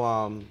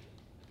 So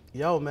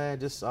man,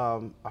 just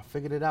I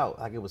figured it out.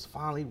 Like, it was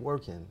finally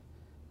working.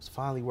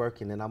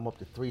 And I'm up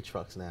to 3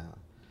 trucks now.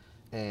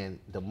 And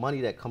the money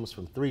that comes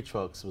from 3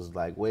 trucks was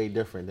like way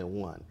different than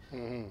one.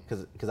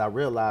 Because I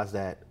realized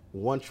that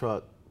 1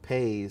 truck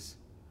pays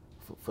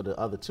for the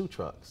other 2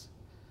 trucks.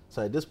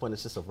 So at this point,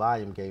 it's just a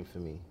volume game for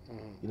me. You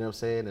know what I'm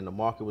saying? And the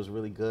market was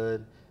really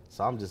good.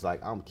 So I'm just like,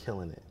 I'm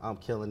killing it.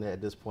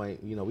 At this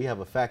point. We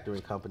have a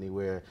factoring company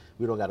where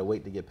we don't got to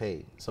wait to get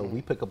paid. So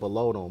we pick up a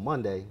load on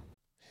Monday.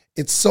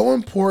 It's so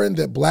important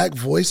that Black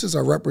voices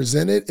are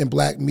represented in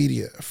Black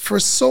media for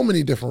so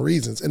many different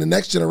reasons. And the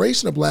next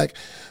generation of Black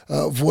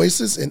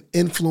voices and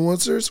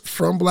influencers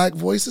from Black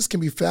voices can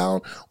be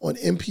found on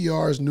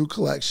NPR's new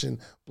collection,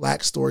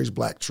 Black Stories,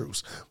 Black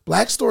Truths.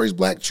 Black Stories,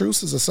 Black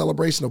Truths is a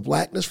celebration of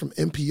Blackness from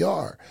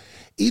NPR.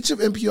 Each of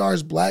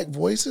NPR's Black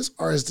voices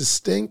are as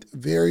distinct,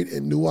 varied,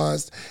 and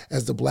nuanced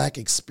as the Black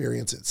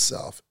experience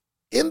itself.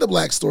 In the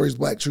Black Stories,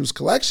 Black Truths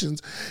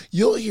collections,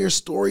 you'll hear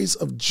stories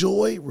of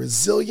joy,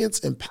 resilience,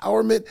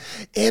 empowerment,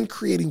 and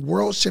creating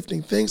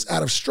world-shifting things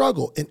out of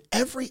struggle. And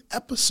every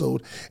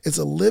episode is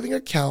a living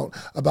account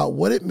about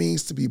what it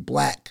means to be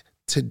Black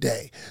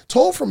today,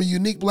 told from a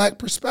unique Black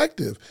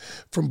perspective.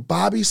 From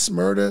Bobby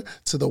Shmurda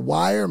to The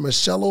Wire,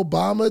 Michelle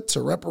Obama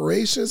to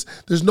reparations,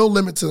 there's no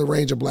limit to the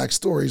range of Black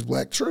stories,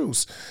 Black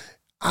truths.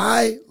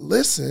 I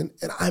listen,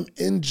 and I'm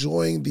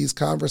enjoying these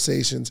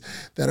conversations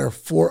that are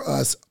for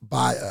us,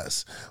 by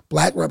us.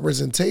 Black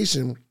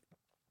representation,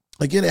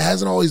 again, it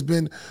hasn't always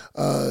been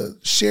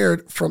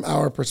shared from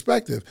our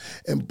perspective.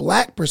 And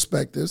Black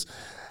perspectives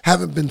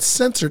haven't been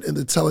censored in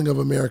the telling of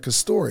America's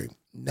story.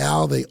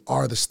 Now they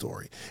are the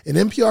story. In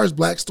NPR's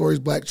Black Stories,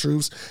 Black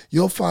Truths,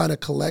 you'll find a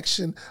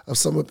collection of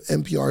some of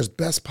NPR's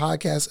best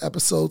podcast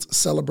episodes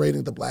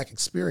celebrating the Black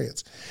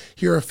experience.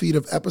 Here are a feed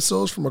of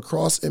episodes from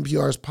across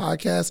NPR's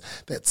podcasts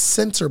that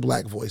center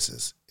Black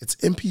voices. It's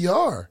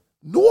NPR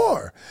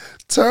Noir.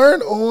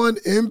 Turn on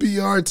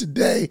NPR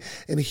today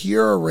and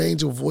hear a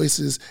range of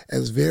voices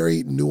as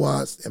varied,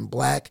 nuanced, and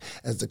Black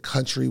as the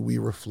country we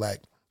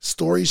reflect.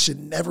 Stories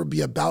should never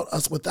be about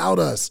us without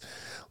us.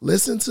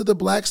 Listen to the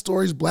Black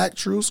Stories, Black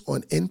Truths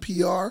on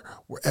NPR,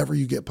 wherever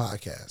you get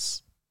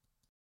podcasts.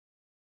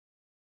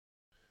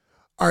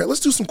 All right, let's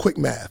do some quick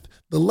math.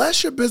 The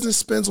less your business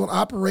spends on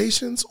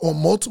operations,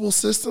 on multiple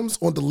systems,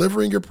 on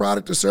delivering your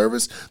product or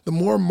service, the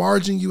more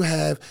margin you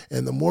have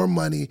and the more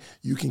money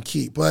you can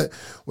keep. But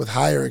with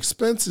higher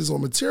expenses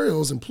on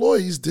materials,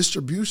 employees,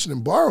 distribution,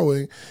 and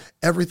borrowing,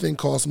 everything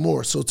costs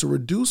more. So to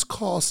reduce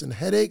costs and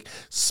headache,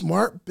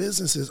 smart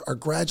businesses are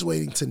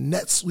graduating to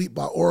NetSuite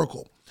by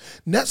Oracle.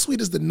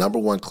 NetSuite is the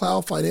 #1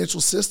 cloud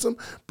financial system,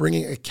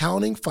 bringing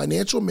accounting,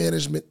 financial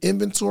management,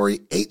 inventory,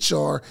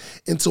 HR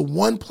into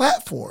one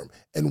platform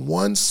and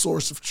one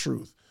source of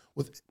truth.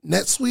 With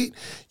NetSuite,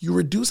 you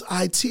reduce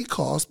IT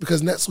costs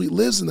because NetSuite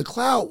lives in the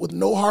cloud with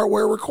no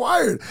hardware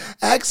required.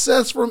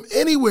 Access from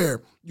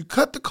anywhere. You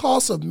cut the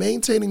cost of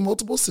maintaining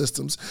multiple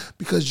systems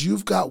because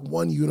you've got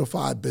one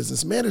unified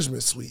business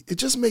management suite. It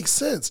just makes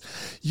sense.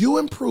 You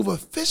improve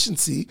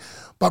efficiency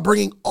by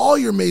bringing all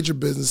your major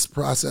business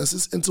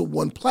processes into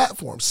one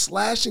platform,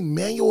 slashing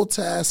manual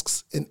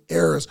tasks and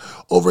errors.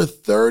 Over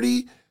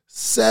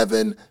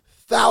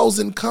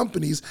 37,000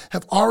 companies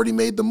have already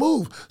made the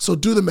move. So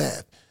do the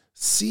math.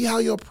 See how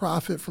you'll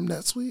profit from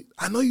NetSuite?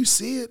 I know you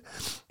see it.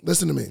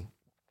 Listen to me.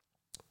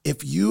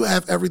 If you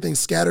have everything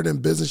scattered in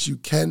business, you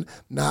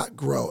cannot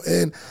grow.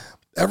 And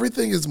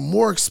everything is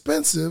more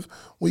expensive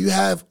when you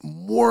have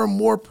more and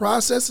more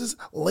processes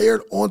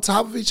layered on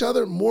top of each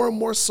other, more and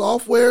more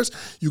softwares.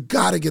 You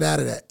got to get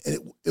out of that.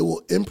 And it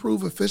will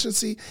improve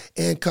efficiency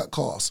and cut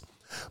costs.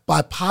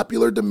 By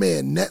popular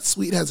demand,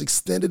 NetSuite has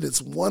extended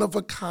its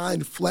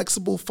one-of-a-kind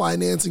flexible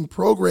financing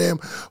program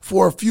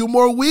for a few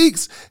more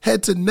weeks.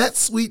 Head to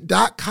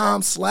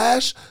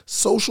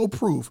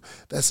netsuite.com/socialproof.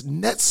 That's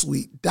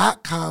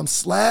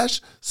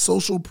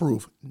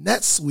netsuite.com/socialproof.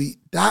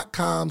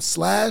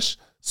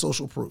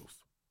 netsuite.com/socialproof.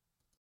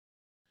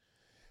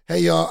 Hey,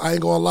 y'all, I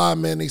ain't gonna lie,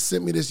 man. They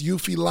sent me this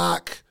Eufy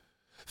lock.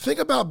 Think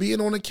about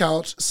being on the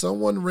couch.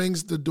 Someone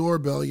rings the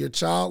doorbell. Your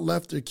child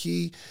left their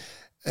key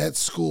at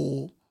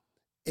school,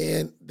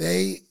 and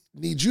they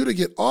need you to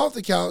get off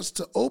the couch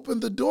to open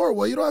the door.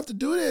 Well, you don't have to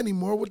do that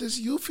anymore with this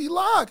Eufy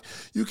lock.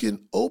 You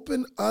can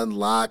open,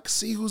 unlock,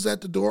 see who's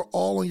at the door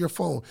all on your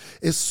phone.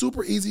 It's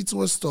super easy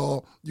to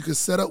install. You can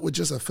set up with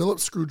just a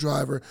Phillips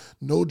screwdriver,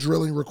 no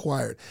drilling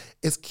required.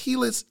 It's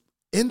keyless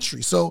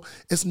entry, so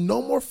it's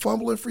no more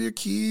fumbling for your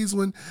keys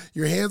when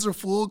your hands are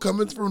full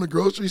coming from the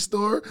grocery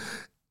store.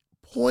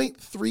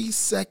 0.3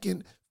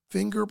 second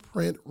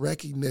fingerprint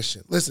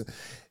recognition. Listen,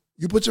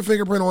 you put your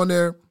fingerprint on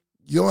there.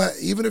 You don't have,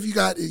 even if you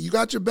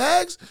got your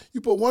bags, you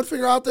put one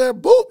finger out there,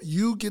 boop,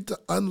 you get to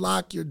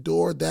unlock your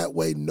door that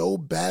way. No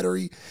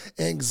battery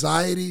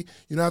anxiety.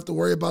 You don't have to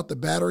worry about the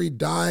battery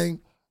dying.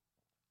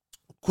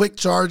 Quick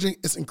charging,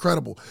 it's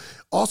incredible.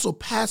 Also,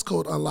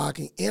 passcode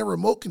unlocking and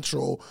remote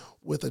control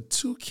with a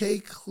 2K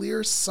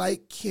clear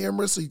sight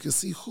camera so you can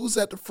see who's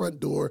at the front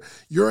door.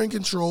 You're in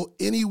control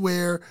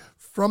anywhere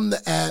from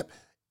the app.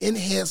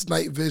 Enhanced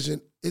night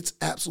vision. It's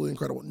absolutely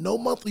incredible. No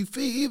monthly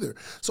fee either.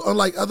 So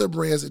unlike other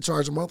brands that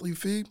charge a monthly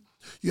fee,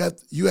 you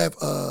have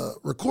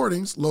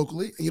recordings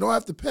locally, and you don't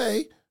have to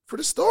pay for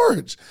the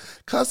storage.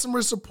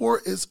 Customer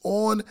support is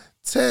on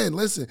 10.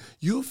 Listen,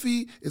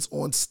 Eufy is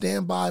on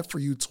standby for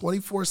you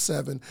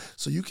 24/7,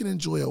 so you can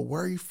enjoy a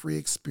worry-free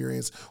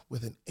experience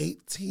with an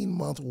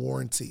 18-month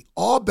warranty,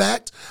 all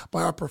backed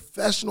by our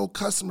professional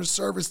customer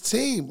service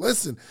team.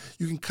 Listen,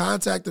 you can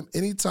contact them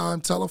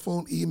anytime,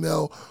 telephone,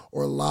 email,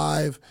 or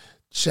live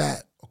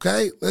chat.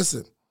 Okay,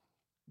 listen,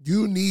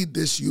 you need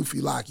this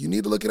Eufy lock. You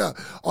need to look it up.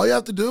 All you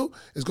have to do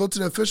is go to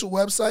the official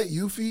website,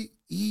 Eufy,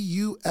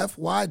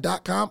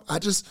 EUFY.com. I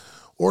just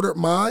ordered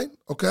mine,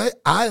 okay?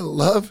 I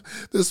love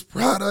this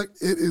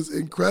product. It is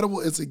incredible.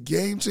 It's a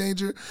game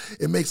changer.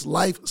 It makes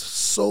life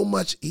so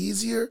much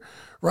easier,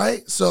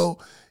 right? So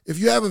if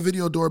you have a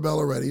video doorbell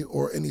already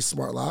or any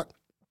smart lock,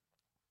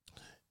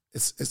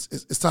 it's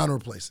time to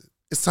replace it.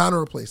 It's time to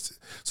replace it.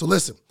 So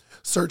listen,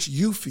 search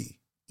Eufy,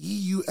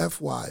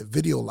 EUFY,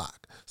 video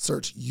lock.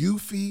 Search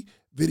Eufy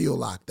Video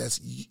Lock. That's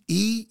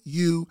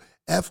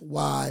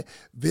EUFY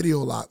Video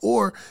Lock.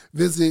 Or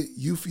visit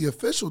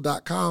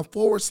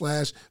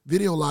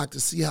eufyofficial.com/video lock to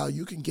see how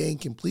you can gain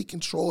complete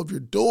control of your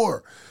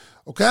door.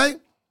 Okay?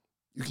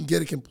 You can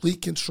get a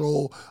complete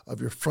control of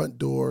your front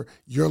door,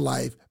 your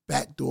life,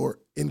 back door.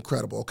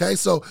 Incredible. Okay?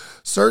 So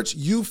search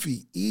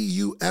Eufy,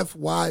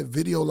 EUFY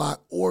Video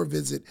Lock, or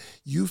visit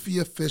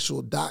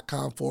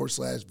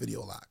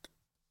eufyofficial.com/video lock.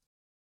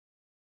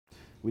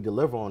 We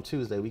deliver on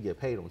Tuesday, we get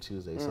paid on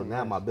Tuesday. So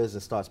now my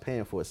business starts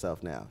paying for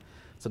itself now.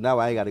 So now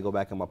I ain't got to go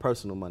back on my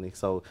personal money.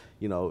 So,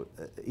 you know,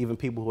 even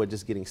people who are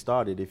just getting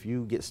started, if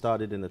you get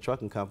started in a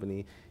trucking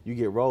company, you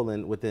get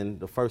rolling within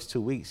the first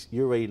 2 weeks,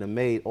 you're ready to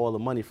make all the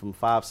money from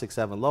 5, 6,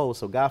 7 loads.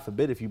 So God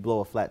forbid if you blow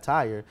a flat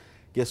tire,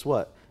 guess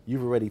what?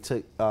 You already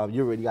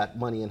got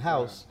money in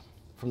house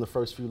from the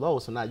first few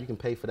loads. So now you can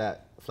pay for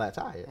that flat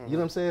tire. You know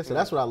what I'm saying? So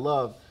that's what I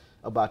love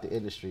about the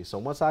industry. So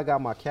once I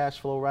got my cash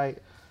flow right,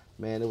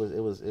 man, it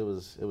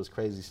was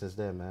crazy since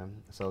then, man.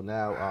 So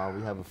now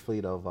we have a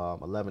fleet of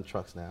 11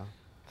 trucks now.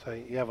 So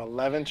you have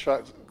 11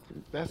 trucks.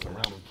 That's a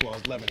round of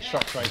applause. 11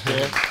 trucks right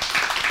there.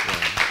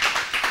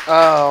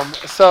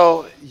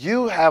 So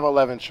you have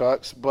 11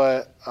 trucks,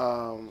 but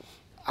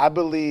I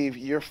believe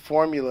your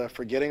formula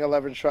for getting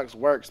 11 trucks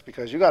works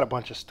because you got a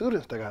bunch of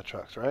students that got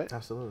trucks, right?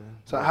 Absolutely.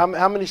 So how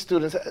many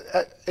students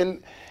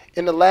in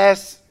the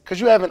last? Because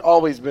you haven't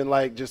always been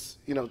like just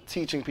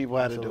teaching people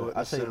how to do it.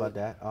 I'll tell you about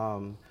that.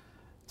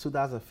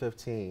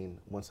 2015,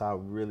 once I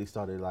really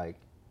started like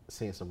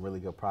seeing some really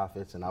good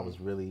profits and I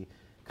was really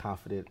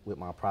confident with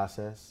my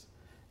process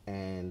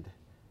and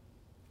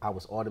I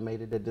was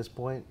automated at this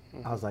point,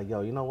 I was like,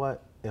 yo, you know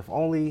what? If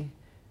only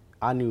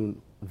I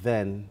knew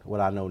then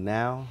what I know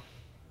now,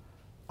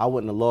 I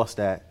wouldn't have lost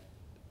that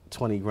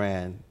 20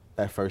 grand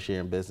that first year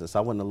in business. I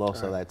wouldn't have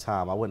lost all that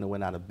time. I wouldn't have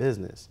went out of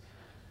business.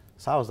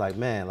 So I was like,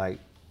 man, like,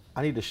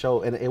 I need to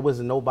show, and it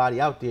wasn't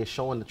nobody out there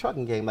showing the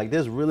trucking game. Like,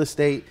 there's real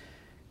estate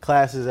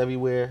classes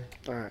everywhere.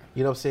 Right.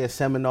 You know what I'm saying?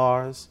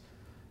 Seminars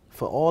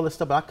for all this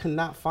stuff. But I could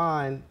not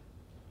find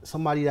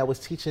somebody that was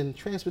teaching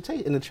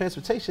transportation. In the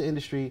transportation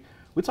industry,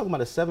 we're talking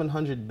about a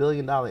 $700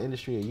 billion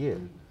industry a year.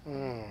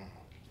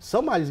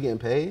 Somebody's getting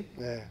paid.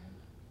 Yeah.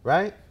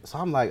 Right? So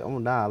I'm like, oh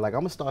nah, like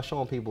I'm gonna start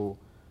showing people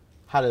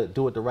how to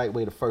do it the right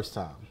way the first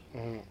time.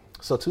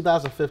 So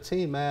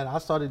 2015, man, I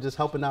started just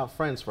helping out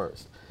friends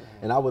first.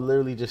 And I would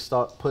literally just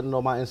start putting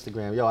on my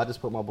Instagram, yo, I just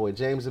put my boy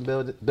James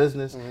in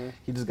business.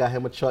 He just got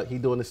him a truck, he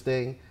doing this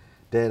thing.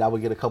 Then I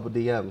would get a couple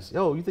DMs.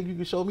 Yo, you think you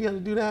can show me how to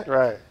do that?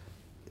 Right.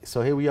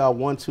 So here we are,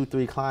 1, 2,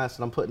 3 clients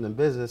that I'm putting in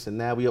business, and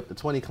now we up to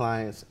 20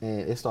 clients,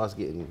 and it starts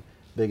getting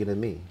bigger than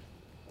me.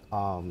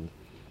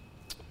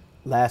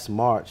 Last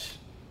March,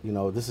 you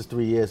know, this is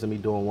 3 years of me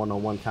doing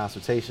one-on-one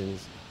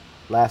consultations.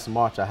 Last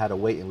March, I had a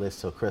waiting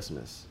list till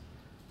Christmas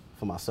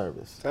for my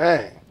service.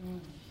 Dang.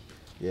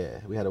 Yeah,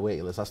 we had a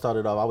waiting list. I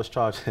started off, I was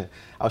charging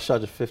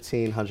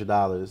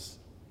 $1,500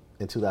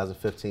 in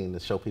 2015 to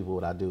show people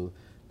what I do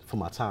for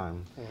my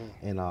time.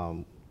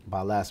 And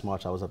by last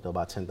March, I was up to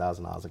about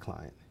 $10,000 a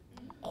client.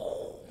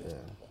 Yeah.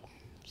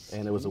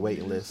 And it was a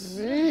waiting list.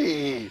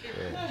 Gee.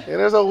 And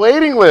there's a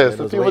waiting list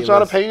of people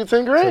trying to pay you 10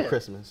 Till grand.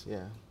 Christmas,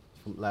 yeah.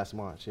 From last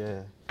March,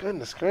 yeah.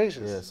 Goodness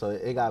gracious. Yeah, so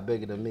it got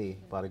bigger than me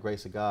by the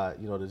grace of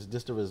God. You know,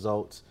 just the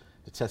results,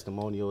 the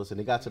testimonials, and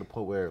it got to the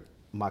point where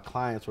my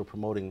clients were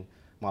promoting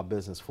my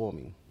business for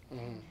me.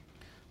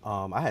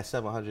 I had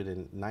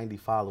 790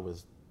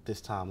 followers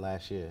this time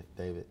last year,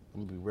 David.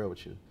 I'm gonna be real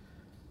with you.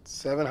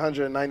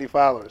 790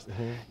 followers.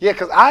 Yeah,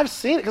 because I've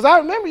seen it. Because I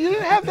remember you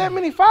didn't have that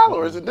many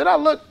followers. And then I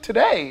looked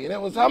today, and it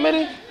was how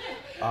many?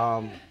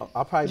 I'll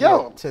probably be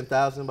at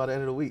 10,000 by the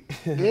end of the week.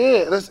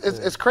 Yeah,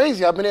 it's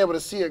crazy. I've been able to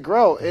see it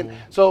grow. And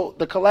so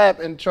the collab,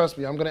 and trust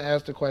me, I'm going to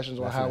ask the questions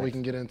on how we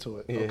can get into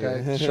it,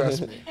 okay?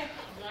 Trust me.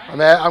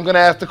 I'm going to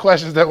ask the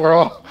questions that we're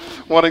all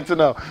wanting to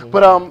know.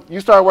 But you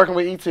started working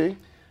with ET,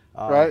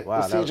 right?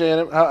 Wow, with CJ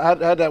and him.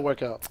 How'd that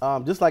work out?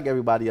 Just like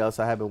everybody else,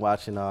 I have been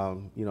watching,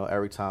 you know,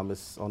 Eric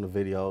Thomas on the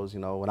videos. You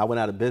know, when I went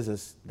out of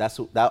business,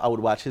 I would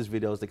watch his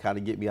videos to kind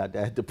of get me out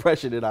that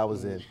depression that I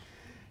was in.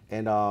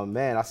 And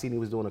man, I seen he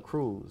was doing a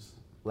cruise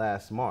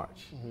last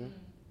March.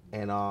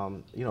 And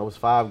you know, it was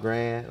 $5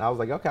 grand. And I was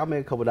like, okay, I'll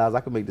make a couple dollars.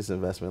 I could make this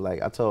investment.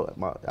 Like I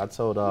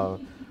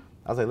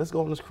was like, let's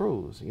go on this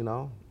cruise, you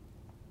know.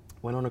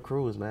 Went on a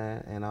cruise,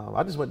 man, and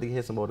I just wanted to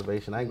get some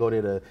motivation. I didn't go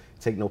there to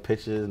take no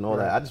pictures and all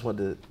that. I just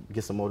wanted to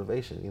get some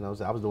motivation, you know.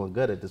 So I was doing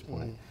good at this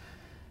point.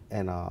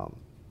 And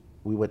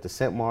we went to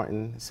St.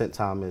 Martin, St.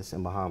 Thomas,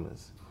 and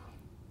Bahamas.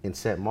 In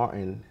St.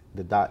 Martin,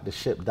 the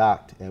ship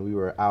docked, and we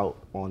were out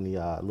on the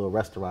little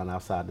restaurant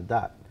outside the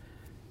dock.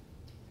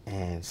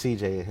 And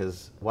CJ and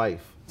his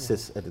wife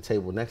sits at the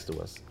table next to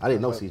us. I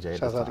didn't know CJ.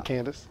 Shout out to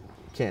Candace.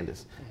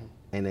 Candace.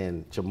 And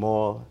then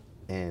Jamal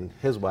and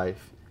his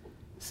wife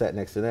sat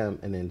next to them,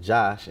 and then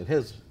Josh and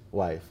his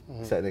wife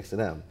sat next to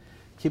them.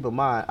 Keep in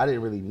mind, I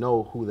didn't really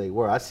know who they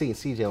were. I seen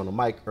CJ on the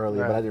mic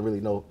earlier, but I didn't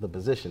really know the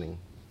positioning.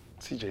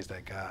 CJ's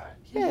that guy.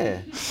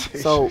 Yeah.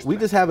 So we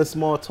just have a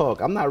small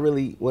talk. I'm not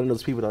really one of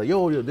those people that are,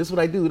 yo, this is what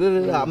I do.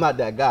 I'm not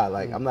that guy.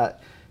 Like, I'm not,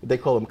 they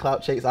call him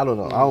clout chase. I don't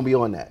know. I don't be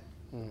on that.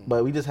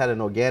 But we just had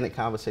an organic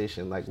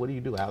conversation. Like, what do you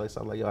do, Alex?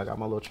 I'm like, yo, I got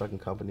my little trucking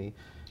company,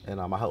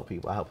 and I help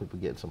people. I help people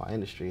get into my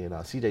industry. And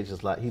CJ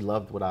just like, he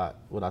loved what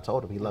I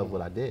told him. He loved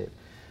what I did.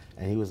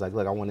 And he was like,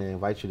 look, I want to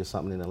invite you to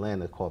something in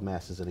Atlanta called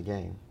Masters of the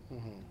Game.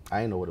 I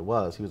didn't know what it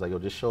was. He was like, yo,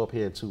 just show up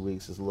here in 2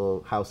 weeks. There's a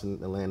little house in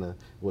Atlanta.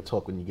 We'll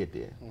talk when you get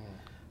there.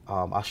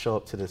 I show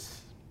up to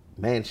this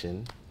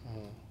mansion.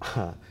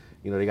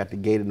 You know, they got the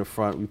gate in the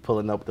front. We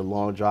pulling up the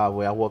long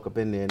driveway. I walk up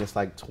in there, and it's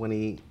like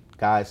 20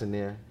 guys in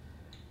there.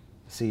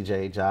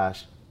 CJ,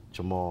 Josh,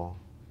 Jamal,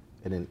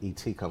 and then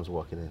ET comes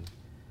walking in.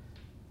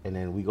 And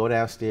then we go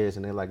downstairs,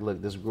 and they're like,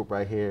 look, this group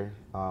right here,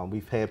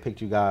 we've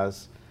handpicked you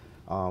guys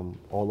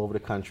all over the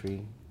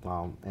country,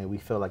 and we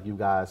feel like you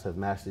guys have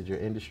mastered your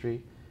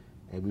industry,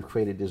 and we've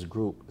created this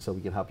group so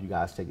we can help you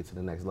guys take it to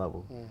the next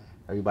level.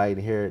 Everybody in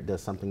here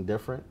does something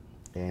different,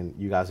 and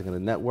you guys are going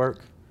to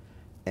network,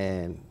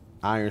 and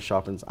iron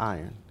sharpens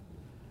iron.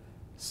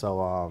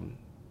 So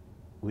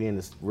we in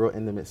this real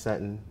intimate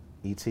setting.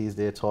 ET's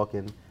there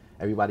talking.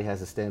 Everybody has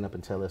to stand up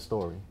and tell their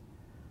story.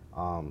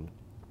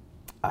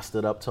 I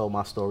stood up, told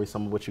my story,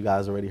 some of what you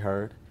guys already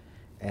heard,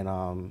 and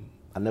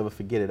I never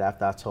forget it.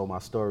 After I told my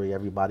story,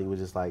 everybody was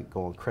just like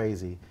going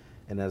crazy.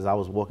 And as I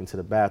was walking to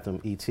the bathroom,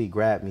 ET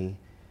grabbed me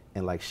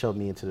and like shoved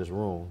me into this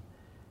room.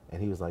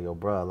 And he was like, yo,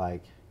 bro,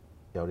 like,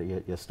 yo,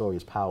 your story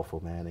is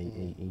powerful, man.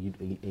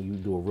 And you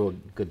do a real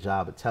good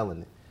job at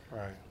telling it.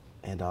 Right.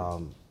 And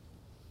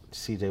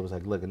CJ was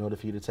like, look, in order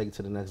for you to take it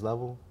to the next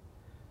level,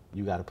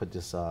 you got to put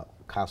this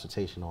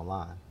consultation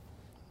online.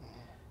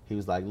 He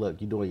was like, look,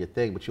 you're doing your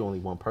thing, but you're only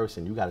one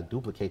person. You got to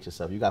duplicate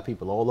yourself. You got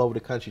people all over the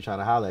country trying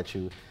to holler at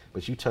you,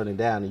 but you turning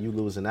down and you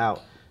losing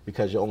out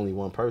because you're only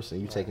one person.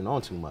 You taking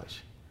on too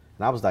much.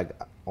 And I was like,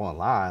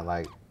 online,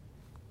 like,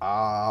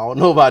 I don't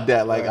know about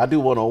that. Like I do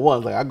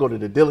one-on-ones. Like I go to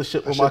the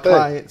dealership with my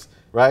clients,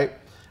 right?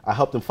 I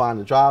help them find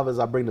the drivers.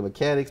 I bring the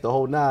mechanics, the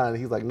whole nine.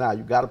 He's like, nah,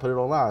 you got to put it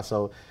online.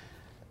 So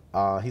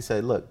he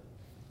said, look,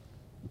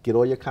 get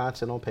all your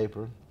content on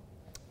paper.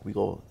 We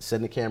go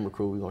send the camera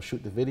crew. We're going to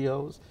shoot the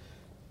videos,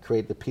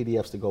 create the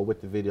PDFs to go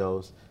with the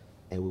videos,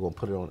 and we're going to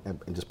put it on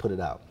and just put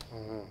it out.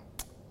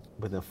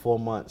 Within 4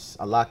 months,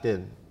 I locked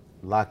in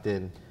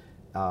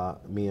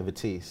me and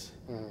Vitesse.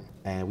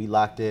 And we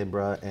locked in,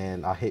 bruh,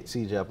 and I hit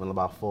CJ up in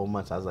about 4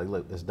 months. I was like,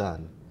 look, it's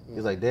done.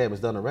 He's like, damn,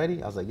 it's done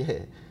already? I was like, yeah.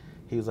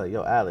 He was like,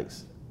 yo,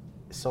 Alex,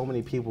 so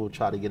many people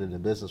try to get into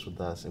business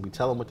with us, and we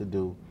tell them what to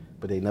do,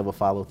 but they never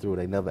follow through.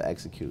 They never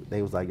execute.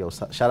 They was like, yo,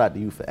 shout out to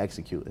you for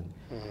executing.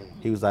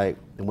 He was like,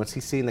 and once he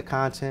seen the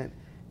content,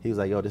 he was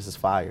like, yo, this is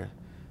fire.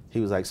 He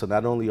was like, so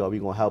not only are we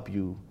going to help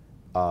you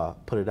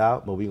put it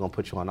out, but we're going to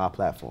put you on our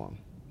platform.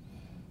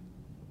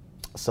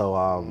 So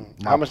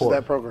how much is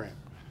that program?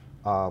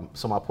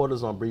 So my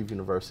portal's on Breathe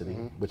University,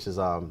 which is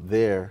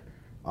their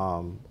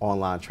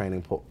online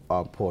training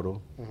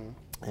portal.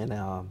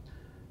 And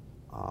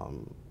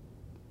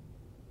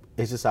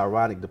it's just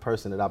ironic, the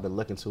person that I've been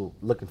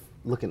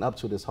looking up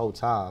to this whole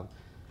time,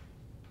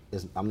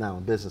 I'm now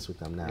in business with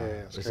them now.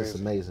 Yeah, it's just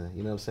amazing.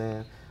 You know what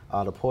I'm saying?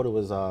 The portal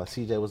was,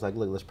 CJ was like,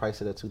 look, let's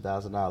price it at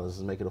 $2,000. Let's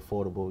make it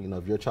affordable. You know,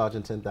 if you're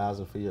charging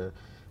 $10,000 for your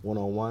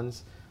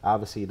one-on-ones,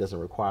 obviously it doesn't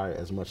require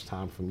as much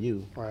time from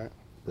you. Right.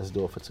 Let's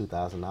do it for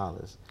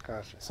 $2,000.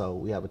 Gotcha. So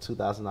we have a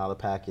 $2,000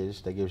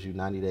 package that gives you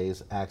 90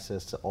 days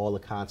access to all the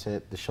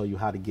content to show you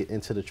how to get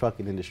into the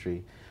trucking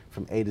industry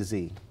from A to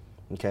Z,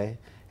 okay?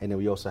 And then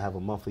we also have a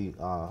monthly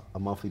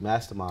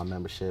mastermind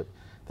membership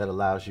that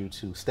allows you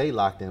to stay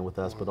locked in with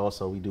us, but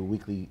also we do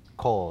weekly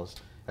calls.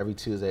 Every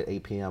Tuesday at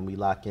 8 p.m. we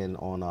lock in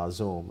on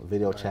Zoom, a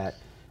video chat,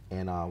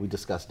 and we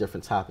discuss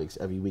different topics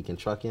every week in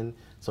trucking.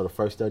 So the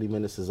first 30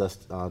 minutes is us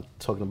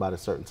talking about a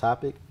certain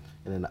topic,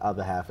 and then the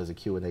other half is a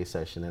Q&A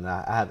session. And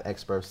I have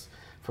experts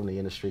from the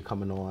industry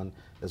coming on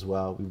as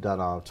well. We've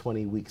done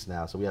 20 weeks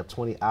now, so we have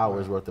 20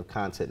 hours worth of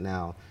content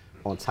now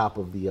on top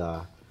of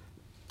the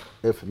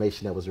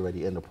information that was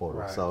already in the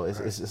portal. So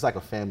it's like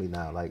a family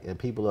now, like, and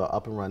people are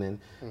up and running.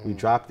 We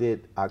dropped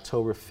it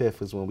October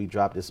 5th is when we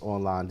dropped this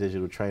online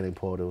digital training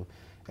portal.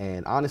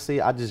 And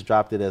honestly, I just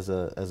dropped it as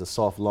a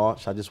soft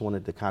launch. I just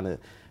wanted to kind of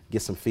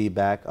get some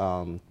feedback.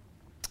 I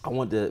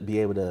wanted to be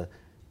able to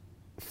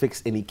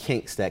fix any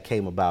kinks that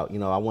came about. You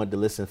know, I wanted to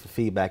listen for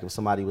feedback. If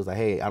somebody was like,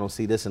 hey, I don't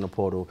see this in the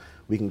portal,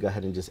 we can go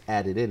ahead and just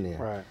add it in there.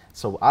 Right.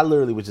 So I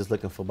literally was just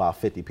looking for about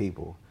 50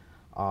 people.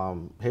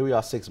 Here we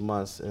are 6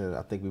 months, and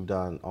I think we've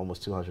done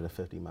almost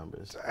 250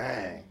 members.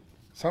 Dang,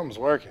 something's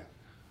working.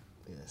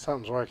 Yeah.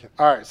 Something's working.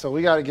 All right, so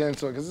we got to get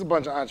into it because there's a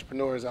bunch of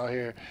entrepreneurs out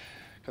here.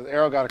 Because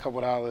Errol got a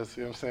couple dollars,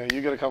 you know what I'm saying?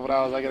 You get a couple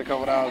dollars, I get a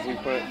couple dollars, we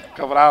put a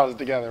couple dollars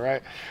together,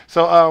 right?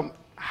 So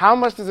how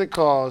much does it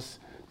cost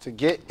to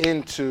get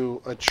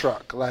into a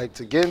truck, like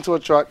to get into a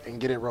truck and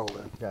get it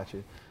rolling? Got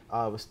you.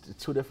 It's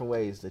two different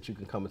ways that you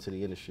can come into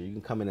the industry. You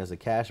can come in as a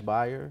cash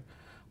buyer,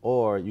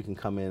 or you can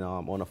come in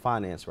on a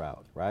finance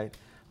route, right?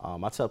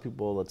 I tell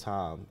people all the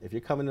time, if you're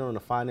coming in on a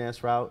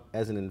finance route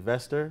as an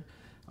investor,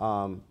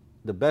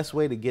 the best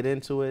way to get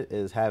into it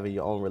is having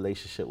your own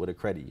relationship with a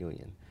credit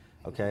union,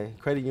 okay?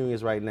 Credit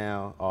unions right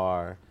now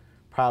are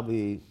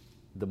probably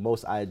the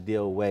most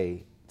ideal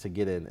way to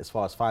get in as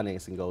far as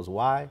financing goes.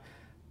 Why?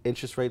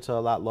 Interest rates are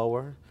a lot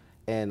lower,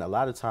 and a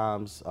lot of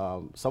times,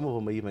 some of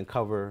them will even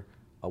cover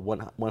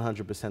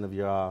 100%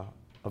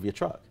 of your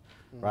truck,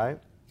 right?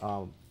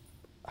 I'm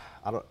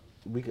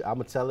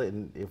gonna tell it,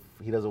 and if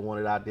he doesn't want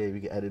it out there, we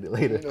can edit it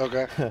later.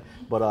 Okay.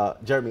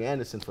 But Jeremy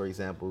Anderson, for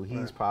example,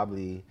 he's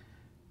probably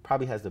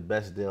has the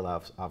best deal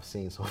I've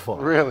seen so far.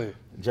 Really?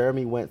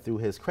 Jeremy went through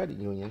his credit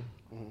union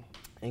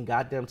and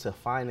got them to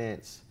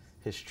finance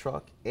his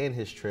truck and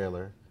his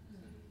trailer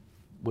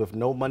with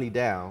no money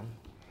down,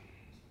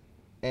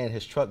 and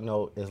his truck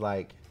note is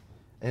like,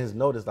 and his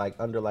note is like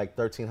under like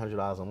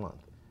 $1,300 a month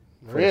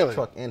for his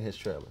truck and his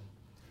trailer.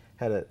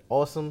 Had an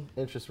awesome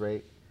interest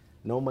rate,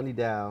 no money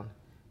down,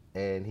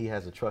 and he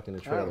has a truck and a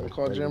trailer. All right, we'll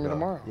call Jeremy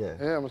tomorrow. Yeah, I'm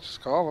gonna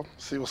just call him,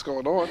 see what's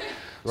going on.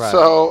 Right.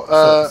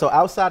 So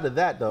outside of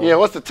that though. Yeah,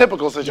 what's the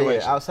typical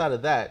situation? Yeah, outside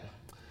of that,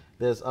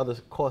 there's other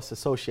costs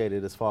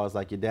associated as far as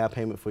like your down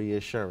payment for your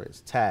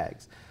insurance,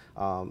 tags,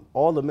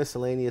 all the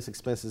miscellaneous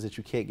expenses that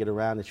you can't get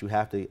around that you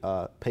have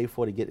to pay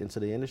for to get into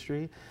the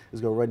industry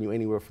is going to run you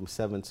anywhere from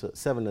 $7,000 to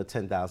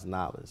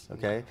 $10,000.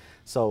 Okay,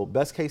 so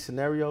best case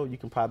scenario, you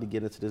can probably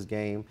get into this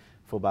game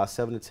for about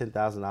 $7,000 to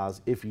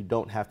 $10,000 if you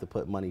don't have to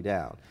put money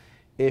down.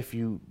 If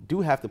you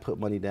do have to put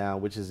money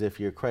down, which is if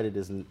your credit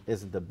isn't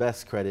the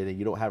best credit and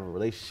you don't have a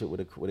relationship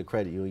with a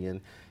credit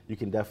union, you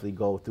can definitely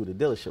go through the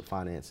dealership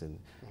financing.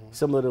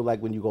 Similar to like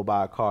when you go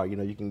buy a car, you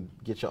know, you can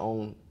get your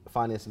own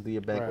financing through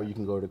your bank, or you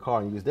can go to the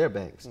car and use their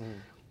banks.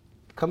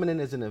 Coming in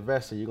as an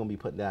investor, you're going to be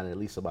putting down at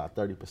least about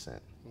 30%.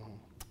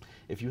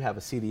 If you have a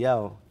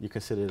CDL, you're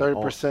considered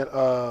 30%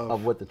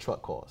 of what the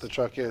truck costs. the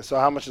truck is. So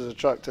how much is a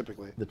truck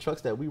typically? The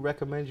trucks that we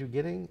recommend you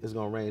getting is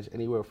going to range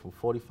anywhere from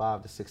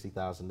 $45,000 to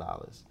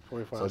 $60,000.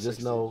 45, So just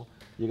 60. know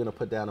you're going to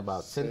put down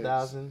about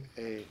 10,000.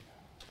 8.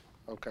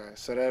 Okay,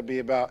 so that'd be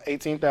about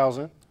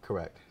 18,000.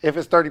 Correct. If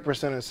it's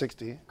 30% of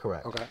 60.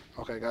 Correct.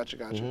 Okay,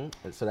 gotcha.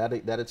 So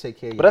that'll take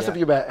care of you. But that's if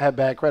you have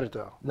bad credit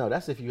though. No,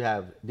 that's if you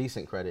have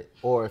decent credit,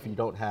 or if you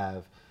don't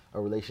have a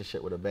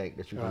relationship with a bank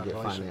that you can get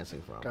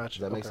financing from. Gotcha.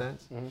 Does that make Okay.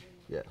 sense?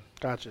 Yeah.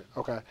 Gotcha.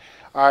 Okay.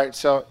 All right.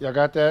 So y'all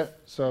got that.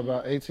 So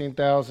about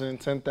 18,000,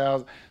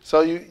 10,000.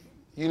 So you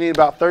need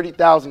about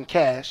 30,000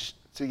 cash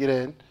to get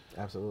in.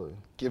 Absolutely.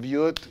 Give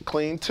you a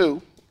clean 2,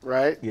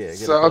 right? Yeah. Get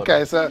So a Porter.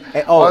 okay. So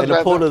And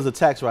the Porter is a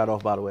tax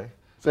write-off, by the way.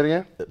 Say it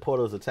again. The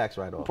Porter is a tax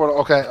write-off.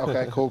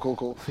 Okay.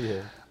 Cool.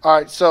 Yeah. All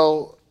right.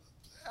 So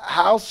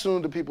how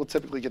soon do people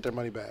typically get their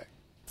money back?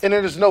 And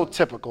there's no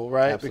typical,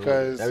 right? Absolutely.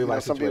 Because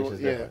Everybody's some situation people,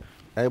 is different.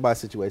 Everybody's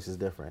situation is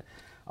different.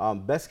 The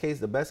best case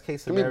Give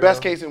scenario. me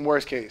best case and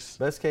worst case.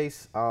 Best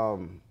case,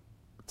 10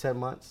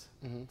 months,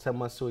 Mm-hmm. 10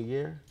 months to a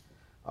year.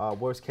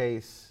 Worst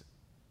case,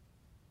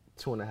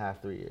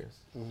 2.5, 3 years.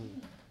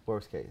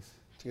 Worst case.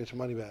 To get your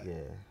money back. Yeah,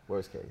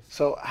 worst case.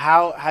 So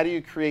how do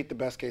you create the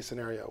best case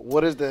scenario?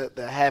 What is the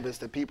habits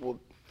that people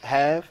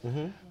have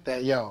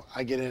that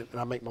I get in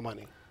and I make my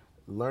money?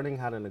 Learning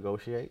how to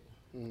negotiate,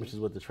 which is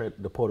what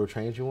the portal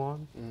trains you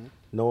on.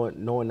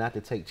 Knowing not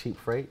to take cheap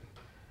freight.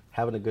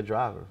 Having a good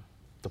driver.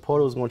 The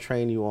portal is going to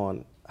train you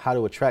on how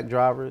to attract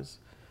drivers,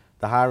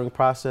 the hiring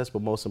process,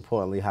 but most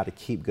importantly, how to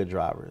keep good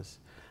drivers.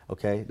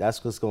 Okay,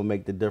 that's what's going to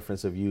make the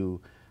difference of you.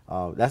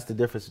 That's the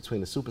difference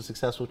between the super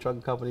successful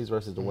trucking companies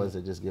versus the ones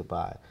that just get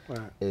by.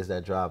 Right. Is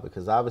that driver?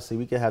 Because obviously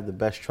we can have the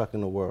best truck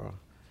in the world,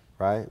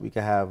 right? We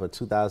can have a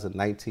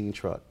 2019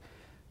 truck.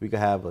 We can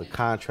have a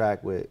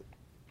contract with,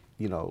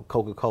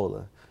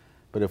 Coca-Cola.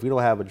 But if we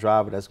don't have a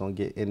driver that's going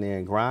to get in there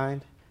and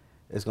grind,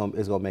 it's going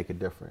to make a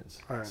difference.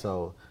 Right.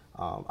 So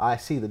I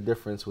see the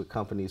difference with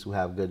companies who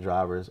have good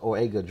drivers or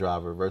a good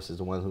driver versus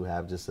the ones who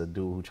have just a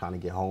dude who's trying to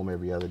get home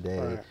every other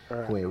day,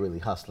 Right. who ain't really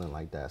hustling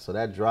like that. So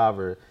that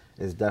driver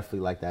is definitely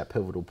like that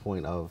pivotal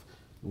point of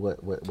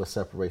what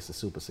separates the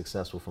super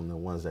successful from the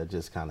ones that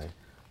just kind of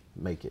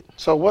make it.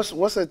 So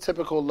what's a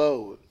typical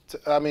load?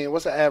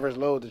 What's an average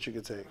load that you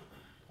could take?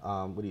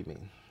 What do you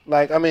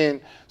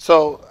mean?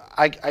 So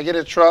I get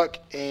a truck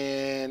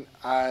and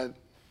let's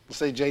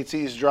say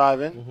JT is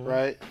driving,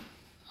 right?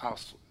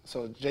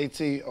 So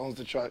JT owns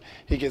the truck.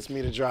 He gets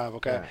me to drive,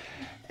 okay?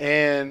 Yeah.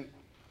 And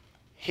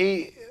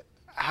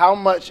how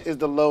much is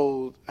the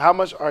load? How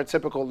much are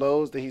typical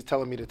loads that he's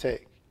telling me to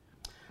take?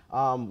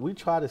 We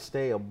try to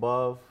stay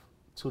above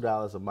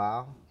 $2 a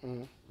mile.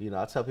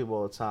 I tell people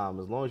all the time,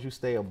 as long as you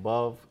stay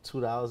above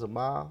 $2 a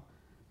mile,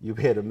 you'll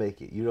be able to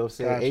make it. You know what I'm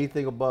saying? Gotcha.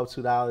 Anything above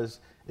 $2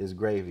 is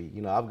gravy.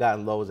 I've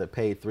gotten loads that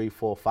paid $3,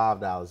 $4,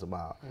 $5 a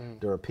mile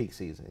during peak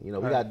season. We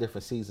got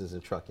different seasons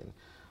in trucking.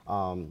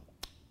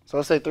 So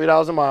let's say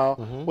 $3 a mile.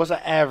 What's an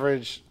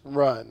average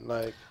run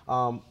like?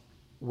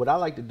 What I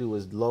like to do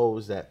is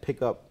loads that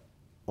pick up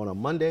on a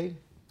Monday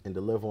and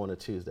deliver on a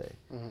Tuesday.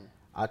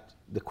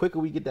 The quicker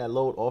we get that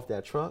load off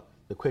that truck,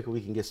 the quicker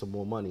we can get some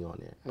more money on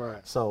there.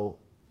 Right. So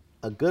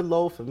a good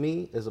load for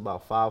me is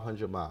about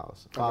 500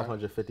 miles,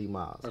 550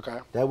 miles. Okay.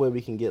 That way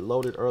we can get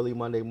loaded early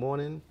Monday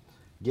morning,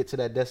 get to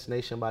that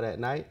destination by that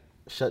night,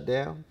 shut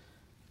down,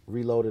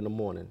 reload in the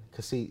morning.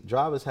 Because see,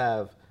 drivers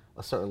have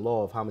a certain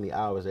law of how many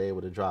hours they're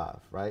able to drive,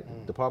 right?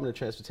 Department of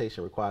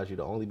Transportation requires you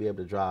to only be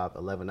able to drive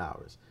 11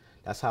 hours.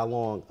 That's how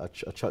long a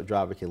truck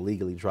driver can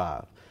legally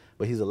drive.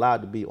 But he's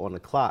allowed to be on the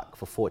clock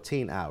for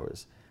 14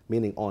 hours,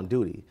 meaning on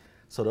duty.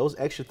 So those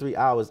extra 3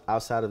 hours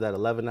outside of that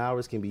 11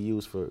 hours can be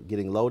used for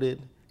getting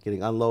loaded,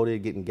 getting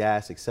unloaded, getting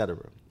gas, etc.,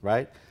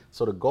 right?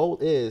 So the goal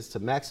is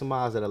to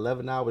maximize that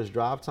 11 hours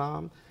drive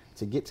time.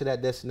 To get to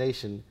that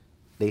destination,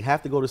 they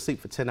have to go to sleep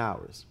for 10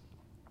 hours.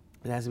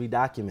 It has to be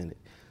documented.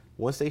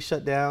 Once they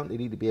shut down, they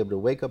need to be able to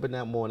wake up in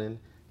that morning,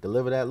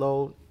 deliver that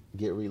load,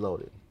 get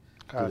reloaded.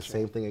 Do the Gotcha.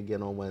 same thing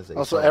again on Wednesday.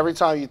 Also, every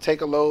time you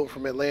take a load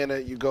from Atlanta,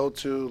 you go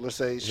to, let's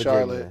say,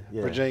 Charlotte,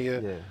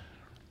 Virginia. Yeah.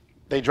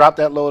 They drop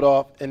that load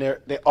off, and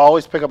they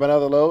always pick up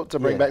another load to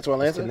bring back to It's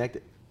Atlanta?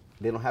 connected.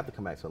 They don't have to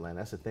come back to Atlanta.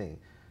 That's the thing.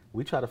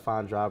 We try to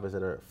find drivers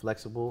that are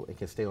flexible and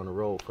can stay on the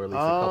road for at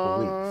least a couple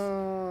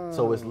weeks.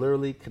 So it's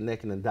literally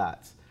connecting the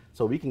dots.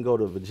 So we can go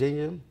to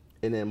Virginia,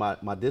 and then my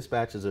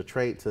dispatchers are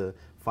trained to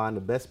find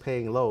the best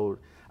paying load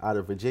out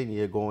of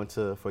Virginia going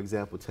to, for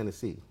example,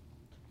 Tennessee,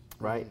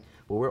 right?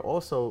 But we're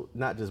also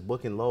not just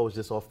booking loads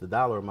just off the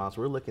dollar amounts.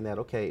 We're looking at,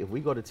 okay, if we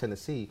go to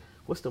Tennessee,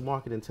 what's the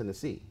market in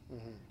Tennessee?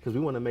 Because we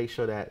want to make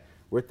sure that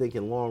we're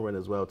thinking long run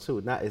as well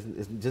too.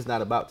 It's just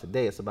not about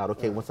today. It's about,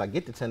 okay, once I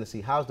get to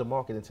Tennessee, how's the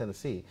market in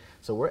Tennessee?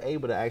 So we're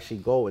able to actually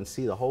go and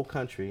see the whole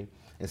country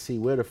and see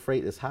where the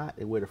freight is hot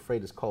and where the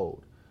freight is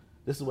cold.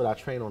 This is what I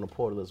train on the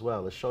portal as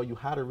well, to show you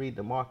how to read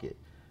the market.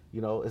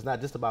 It's not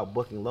just about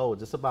booking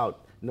loads. It's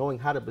about knowing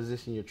how to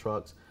position your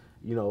trucks.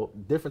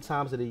 Different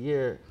times of the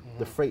year,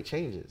 the freight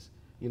changes.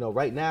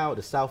 Right now,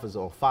 the South is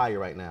on fire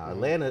right now.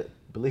 Atlanta,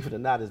 believe it or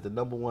not, is the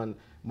 #1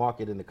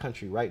 market in the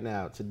country right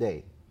now,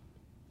 today,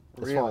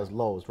 as Really? far as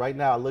loads. Right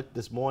now, I looked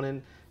this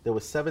morning, there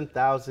was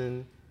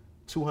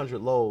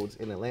 7,200 loads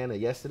in Atlanta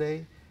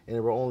yesterday, and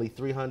there were only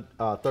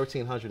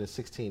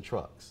 1,316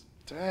 trucks.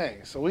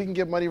 Dang. So we can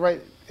get money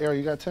right. Ariel,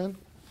 you got 10?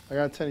 I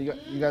got 10.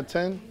 You got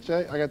 10,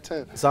 Jay? I got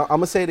 10. So I'm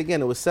going to say it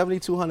again. It was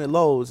 7,200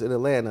 loads in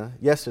Atlanta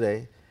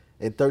yesterday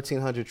and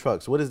 1,300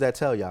 trucks. What does that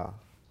tell y'all?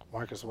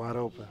 Market's wide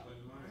open.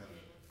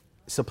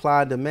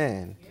 Supply and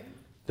demand.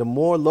 The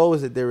more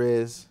loads that there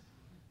is,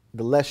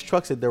 the less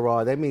trucks that there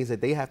are. That means that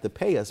they have to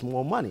pay us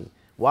more money.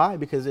 Why?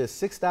 Because there's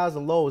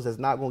 6,000 loads that's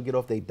not going to get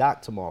off their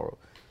dock tomorrow.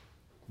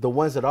 The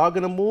ones that are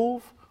going to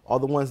move are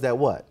the ones that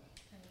what?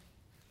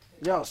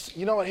 Yo,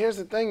 you know what? Here's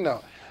the thing,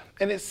 though.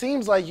 And it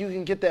seems like you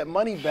can get that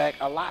money back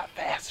a lot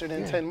faster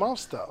than 10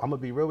 months, though. I'm going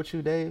to be real with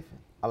you, Dave.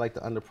 I like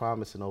to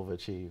underpromise and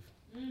overachieve.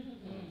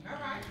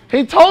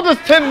 He told us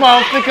 10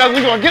 months because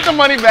we're going to get the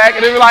money back,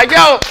 and then we're like,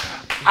 yo,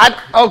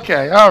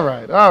 okay, all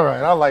right.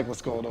 I like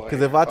what's going on.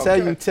 Because if I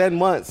tell you 10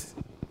 months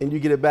and you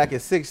get it back in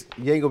 6,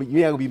 you ain't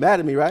gonna be mad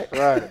at me, right?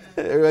 Right.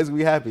 Everybody's gonna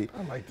be happy.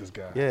 I like this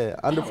guy. Yeah,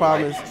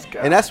 underpromise.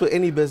 And that's with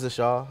any business,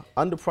 y'all.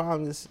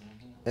 Underpromise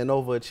and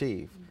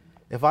overachieve.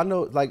 If I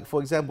know, like, for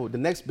example, the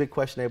next big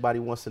question everybody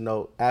wants to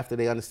know after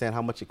they understand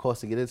how much it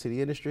costs to get into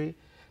the industry,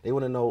 they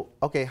want to know,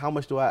 okay, how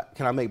much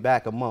can I make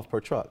back a month per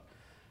truck,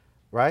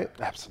 right?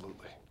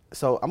 Absolutely.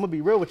 So I'm gonna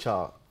be real with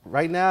y'all.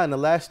 Right now, in the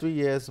last 3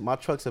 years, my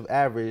trucks have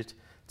averaged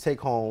take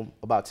home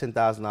about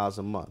 $10,000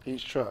 a month.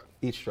 Each truck.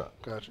 Each truck.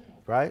 Gotcha.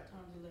 Right?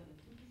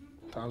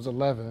 Times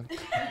 11.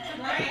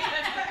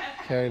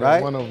 Carry that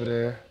Right? one over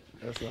there.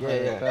 That's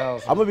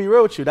 100,000. I'm gonna be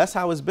real with you. That's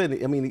how it's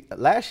been. I mean,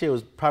 last year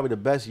was probably the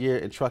best year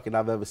in trucking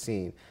I've ever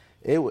seen.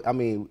 I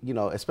mean, you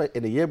know, especially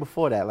in the year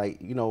before that,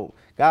 like, you know,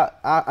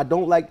 I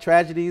don't like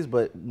tragedies,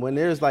 but when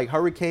there's like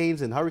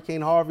hurricanes and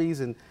Hurricane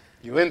Harveys and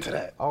You into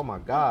that? oh my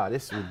God,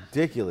 it's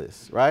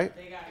ridiculous, right?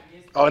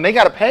 Oh, and they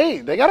gotta pay.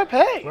 They gotta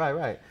pay.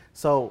 Right.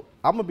 So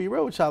I'm gonna be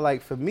real with y'all.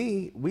 Like for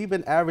me, we've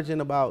been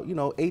averaging about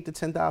 $8,000 to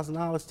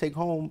 $10,000 take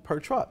home per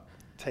truck.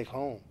 Take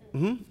home.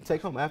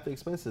 Take home after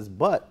expenses.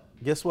 But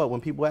guess what? When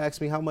people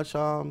ask me how much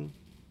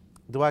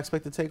do I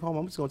expect to take home,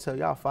 I'm just gonna tell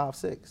y'all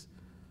 5-6.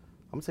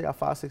 I'm gonna tell y'all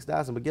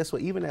 5-6,000. But guess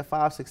what? Even at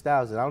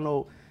 5-6,000, I don't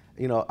know.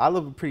 You know, I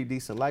live a pretty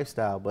decent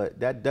lifestyle, but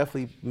that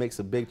definitely makes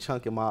a big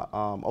chunk in my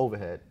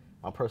overhead,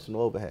 my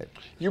personal overhead.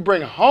 You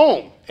bring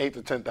home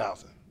 8,000 to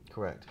 10,000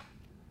 Correct.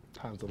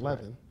 times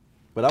 11.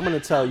 But I'm gonna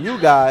tell you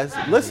guys,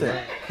 listen.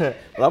 But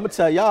I'm gonna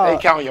tell y'all.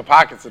 They counting your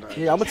pockets tonight.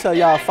 Yeah, I'm gonna tell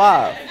y'all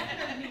 5.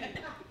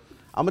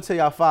 I'm gonna tell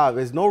y'all 5.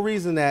 There's no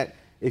reason that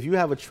if you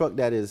have a truck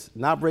that is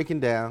not breaking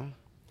down,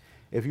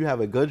 if you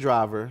have a good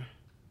driver,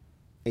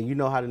 and you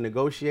know how to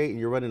negotiate, and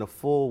you're running a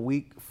full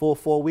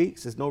 4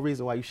 weeks, there's no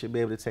reason why you should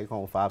be able to take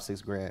home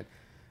 $5-6 grand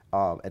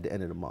at the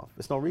end of the month.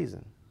 There's no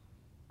reason.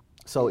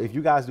 So if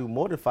you guys do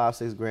more than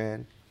 $5-6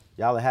 grand,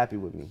 y'all are happy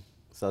with me.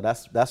 So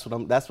that's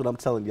what I'm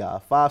telling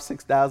y'all.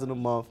 5,000-6,000 a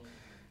month,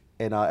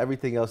 and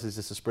everything else is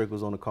just the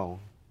sprinkles on the cone.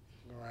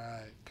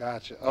 Right.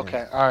 Gotcha.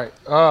 Okay. All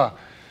right.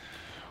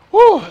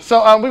 Whew.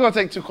 So we're gonna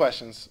take 2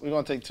 questions. We're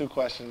gonna take 2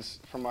 questions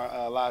from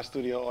our live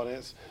studio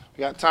audience.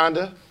 We got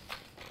Tonda.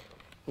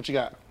 What you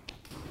got?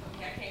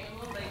 I came a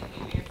little late to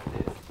answer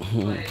this,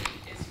 but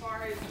as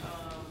far as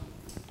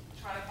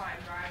trying to find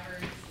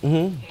drivers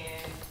and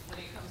when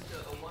it comes to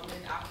a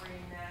woman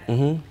operating that,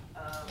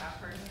 I've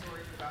heard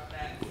stories about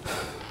that. So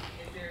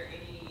is there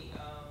any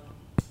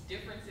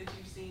differences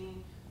you've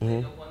seen with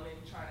a woman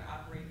trying to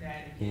operate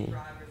that and get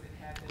drivers and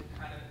have them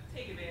kind of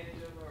take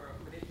advantage of or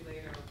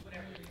manipulate or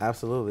whatever?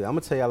 Absolutely. I'm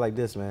gonna tell y'all like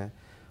this, man.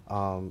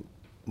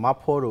 My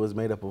portal is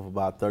made up of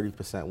about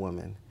 30%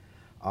 women.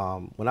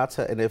 And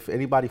if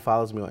anybody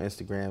follows me on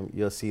Instagram,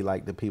 you'll see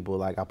like the people,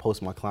 like I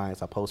post my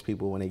clients, I post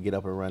people when they get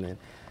up and running.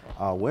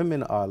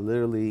 Women are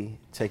literally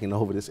taking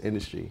over this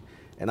industry.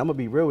 And I'm gonna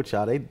be real with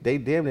y'all, they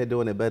damn near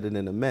doing it better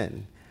than the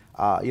men.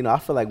 You know, I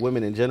feel like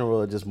women in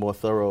general are just more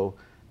thorough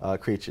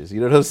creatures.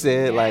 You know what I'm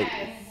saying? Like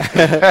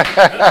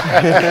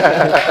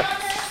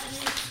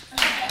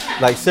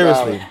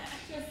seriously.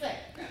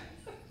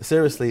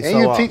 Seriously. And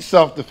you teach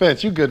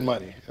self-defense. You good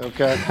money,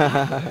 okay?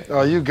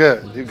 Oh, you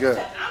good. You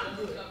good.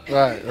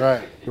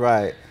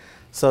 Right.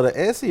 So to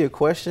answer your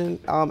question,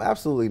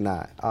 absolutely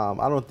not.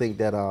 I don't think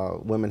that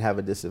women have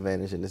a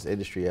disadvantage in this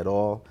industry at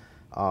all.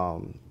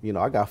 You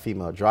know, I got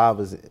female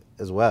drivers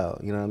as well.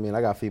 You know what I mean?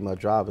 I got female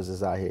drivers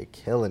that's out here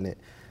killing it.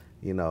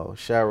 You know,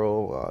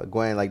 Cheryl,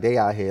 Gwen, like they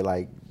out here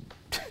like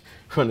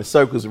running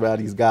circles around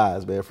these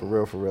guys, man, for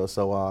real.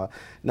 So,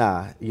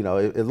 you know,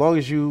 as long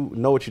as you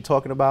know what you're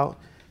talking about,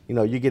 you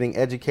know, you're getting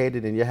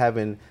educated and you're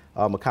having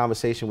a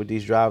conversation with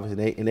these drivers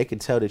and they can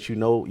tell that you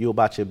know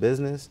about your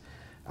business,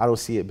 I don't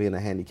see it being a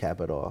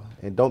handicap at all.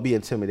 And don't be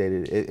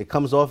intimidated. It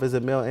comes off as a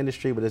male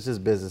industry, but it's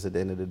just business at the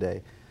end of the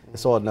day.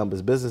 It's all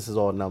numbers. Business is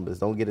all numbers.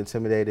 Don't get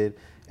intimidated.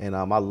 And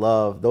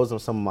those are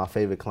some of my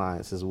favorite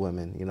clients as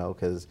women, you know,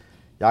 because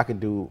y'all can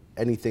do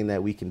anything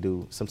that we can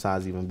do,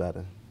 sometimes even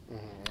better.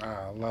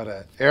 I love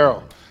that.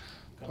 Errol.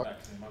 Come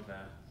back to me, my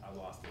bad. I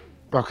lost it.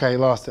 Okay,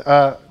 lost it.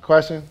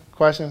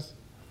 Questions?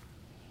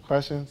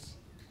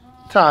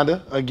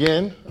 Tonda,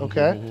 again,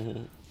 okay.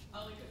 Only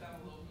because I'm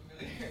a little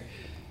familiar.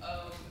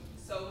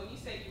 So when you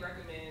say you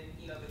recommend,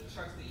 the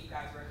trucks that you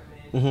guys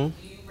recommend,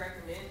 do you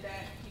recommend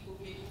that people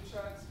get new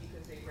trucks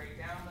because they break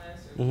down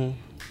less, or do you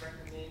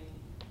recommend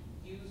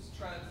used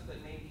trucks but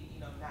maybe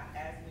not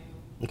as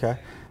new? Okay.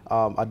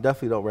 I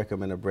definitely don't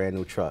recommend a brand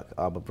new truck.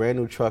 A brand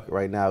new truck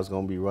right now is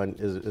going to be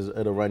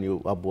it'll run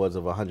you upwards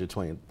of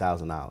 $120,000.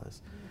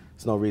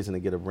 There's no reason to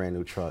get a brand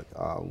new truck.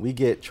 We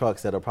get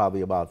trucks that are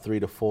probably about 3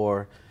 to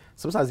 4,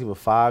 sometimes even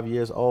 5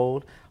 years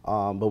old.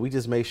 But we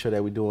just make sure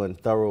that we're doing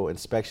thorough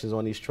inspections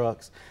on these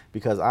trucks,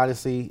 because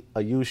honestly,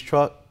 a used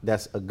truck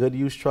that's a good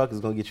used truck is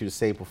going to get you the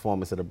same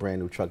performance that a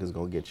brand new truck is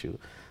going to get you.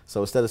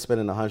 So instead of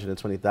spending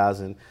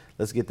 $120,000,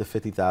 let's get the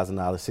 $50,000,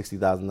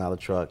 $60,000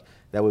 truck.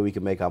 That way we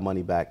can make our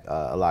money back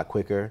a lot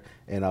quicker.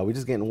 And we're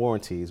just getting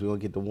warranties. We're going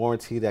to get the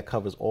warranty that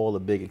covers all the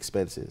big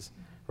expenses,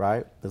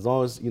 right? As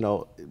long as,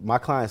 my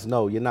clients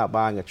know you're not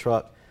buying a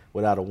truck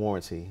without a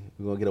warranty.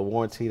 We're going to get a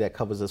warranty that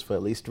covers us for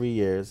at least 3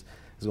 years.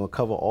 It's going to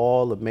cover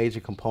all the major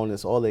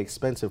components, all the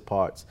expensive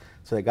parts,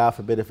 so that God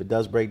forbid if it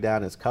does break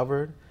down, it's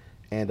covered.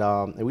 And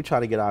we try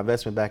to get our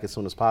investment back as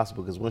soon as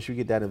possible, because once you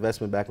get that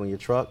investment back on your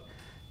truck,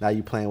 now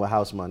you're playing with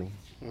house money.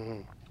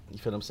 You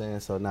feel what I'm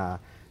saying? So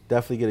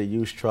definitely get a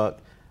used truck.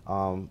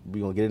 We're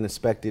going to get it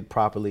inspected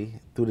properly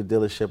through the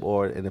dealership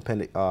or an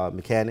independent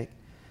mechanic.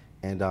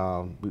 And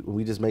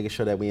we just making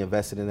sure that we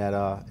invested in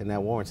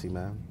that warranty,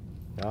 man.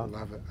 Yeah.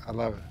 I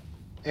love it.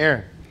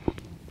 Aaron.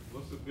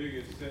 What's the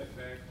biggest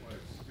setback or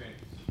expense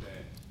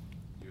that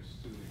your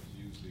students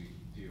usually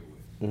deal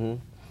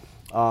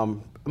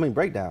with?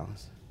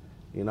 Breakdowns.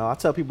 I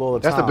tell people all the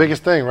time. That's the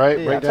biggest thing, right?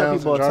 Yeah, I tell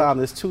people all the time,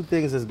 there's 2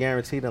 things that's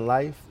guaranteed in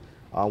life.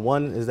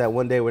 One is that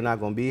one day we're not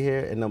going to be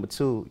here, and number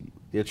 2,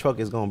 your truck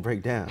is going to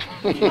break down.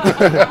 You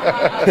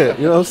know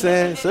what I'm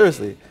saying?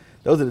 Seriously.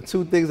 Those are the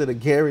 2 things that are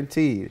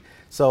guaranteed.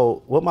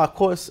 So what my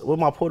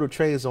portal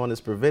trains on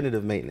is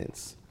preventative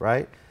maintenance,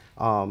 right?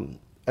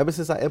 Ever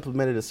since I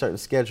implemented a certain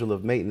schedule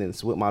of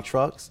maintenance with my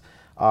trucks,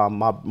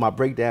 my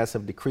breakdowns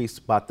have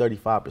decreased by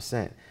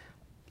 35%.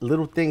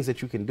 Little things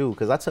that you can do,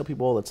 because I tell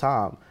people all the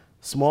time,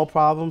 small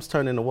problems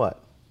turn into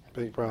what?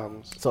 Big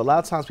problems. So a lot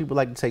of times people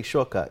like to take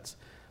shortcuts.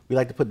 We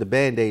like to put the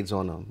Band-Aids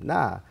on them.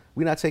 Nah,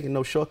 we're not taking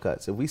no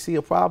shortcuts. If we see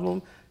a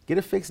problem, get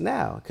it fixed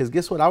now. Because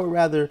guess what? I would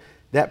rather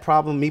that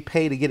problem, me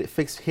pay to get it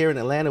fixed here in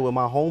Atlanta with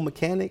my home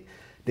mechanic,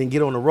 than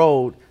get on the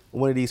road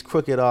with one of these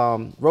crooked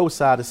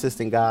roadside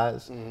assistant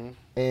guys,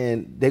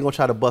 and they're going to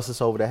try to bust us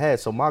over the head.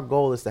 So my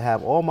goal is to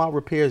have all my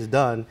repairs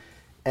done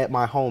at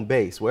my home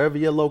base. Wherever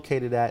you're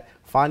located at,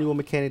 find you a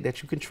mechanic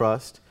that you can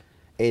trust.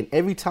 And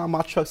every time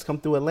my trucks come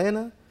through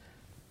Atlanta,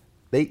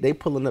 they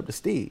pulling up to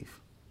Steve.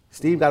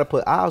 Steve got to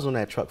put eyes on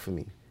that truck for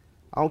me.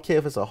 I don't care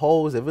if it's a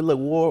hose. If it look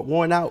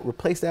worn out,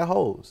 replace that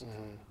hose.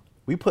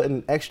 We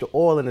putting extra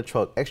oil in the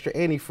truck, extra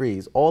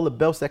antifreeze, all the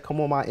belts that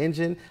come on my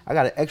engine, I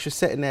got an extra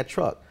set in that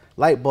truck.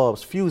 Light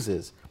bulbs,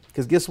 fuses.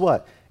 Because guess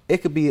what? It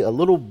could be a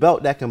little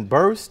belt that can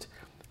burst,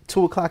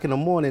 2 o'clock in the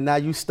morning, now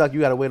you stuck, you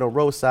got to wait on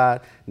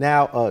roadside.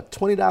 Now a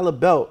 $20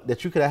 belt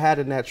that you could have had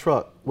in that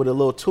truck with a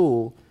little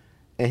tool,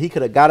 and he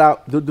could have got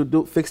out,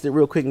 fixed it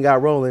real quick and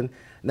got rolling.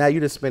 Now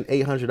you just spent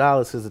 $800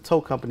 because the tow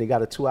company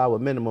got a 2-hour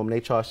minimum. They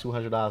charge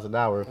 $200 an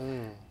hour.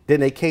 Then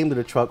they came to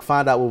the truck,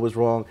 find out what was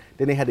wrong.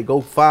 Then they had to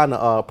go find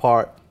the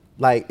part.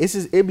 Like,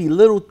 it'd be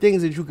little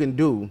things that you can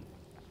do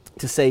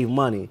to save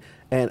money.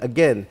 And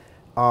again,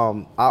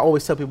 I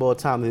always tell people all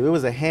the time, if there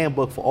was a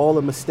handbook for all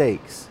the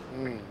mistakes,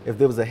 if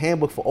there was a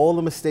handbook for all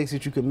the mistakes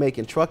that you could make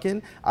in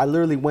trucking, I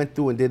literally went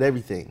through and did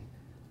everything.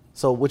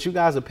 So what you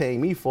guys are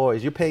paying me for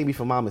is you're paying me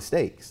for my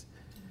mistakes,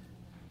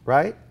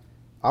 right?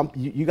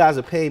 You guys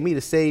are paying me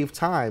to save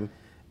time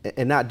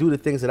and not do the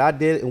things that I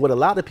did and what a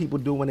lot of people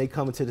do when they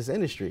come into this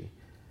industry.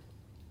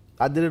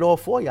 I did it all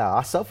for y'all.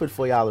 I suffered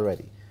for y'all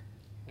already.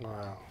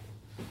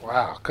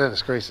 Wow,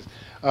 goodness gracious.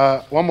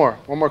 One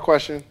more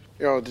question.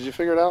 Yo, did you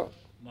figure it out?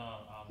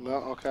 No,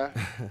 okay.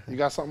 You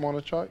got something on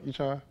the truck? You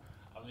trying?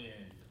 I mean,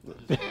 I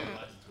just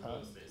licensed to real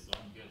estate, so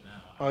I'm good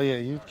now. Oh yeah,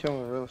 you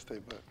killing real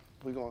estate, but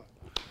we going.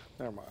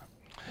 Never mind.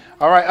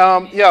 All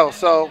right, yo.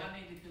 So. I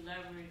need to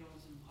collaborate on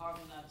some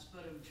parking lots for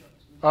them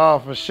trucks. Oh,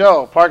 for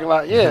sure, parking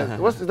lot.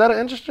 Yeah, is that an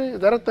industry?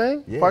 Is that a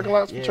thing? Yeah, Parking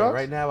lots for trucks?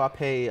 Right now I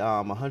pay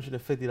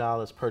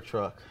 $150 per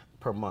truck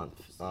per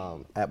month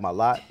at my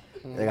lot.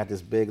 They got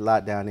this big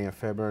lot down there in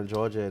Fairburn,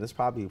 Georgia, and it's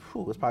probably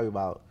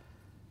about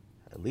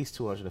at least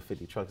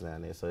 250 trucks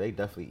down there. So they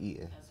definitely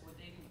eating. That's what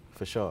they do.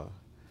 For sure.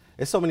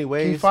 There's so many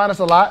ways. Can you find us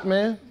a lot,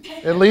 man?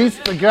 At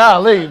least,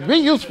 golly, be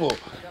useful,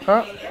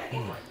 huh?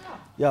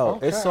 Yo,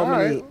 Okay, it's so all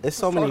many. right. It's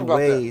so Let's many talk about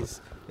that.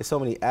 ways. It's so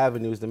many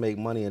avenues to make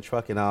money in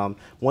trucking.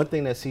 One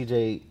thing that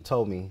CJ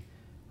told me,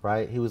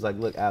 right? He was like,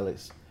 "Look,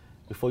 Alex,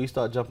 before you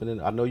start jumping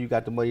in, I know you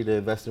got the money to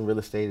invest in real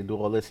estate and do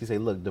all this." He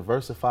said, "Look,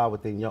 diversify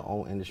within your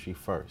own industry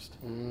first."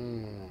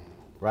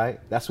 Right?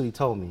 That's what he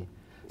told me.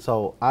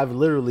 So I've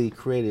literally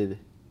created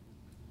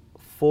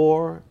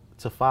 4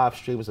 to 5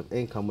 streams of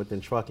income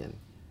within trucking.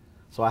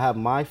 So I have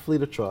my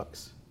fleet of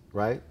trucks,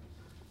 right,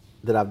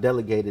 that I've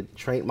delegated,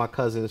 trained my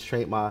cousins,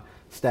 trained my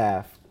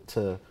staff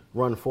to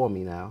run for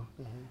me now.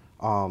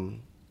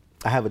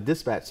 I have a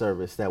dispatch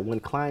service that when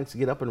clients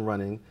get up and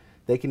running,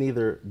 they can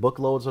either book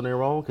loads on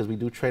their own, because we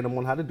do train them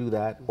on how to do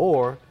that,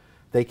 or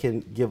they can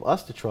give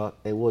us the truck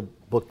and we'll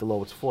book the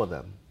loads for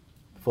them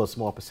for a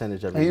small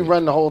percentage every And you week.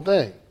 run the whole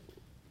thing.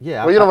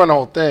 Yeah, Well, you don't run the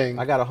whole thing.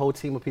 I got a whole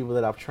team of people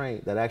that I've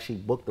trained that actually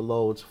book the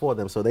loads for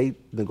them. So they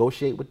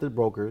negotiate with the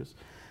brokers,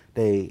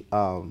 they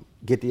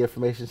get the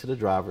information to the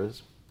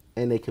drivers,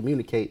 and they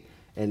communicate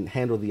and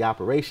handle the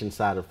operation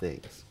side of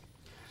things.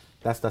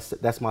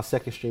 That's my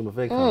second stream of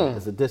income,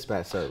 is a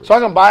dispatch service. So I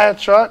can buy a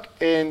truck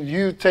and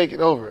you take it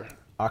over.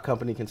 Our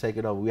company can take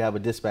it over. We have a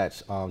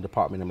dispatch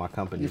department in my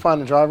company. You find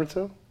the driver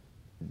too?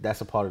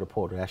 That's a part of the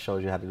portal. That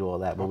shows you how to do all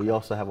that. But we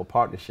also have a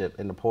partnership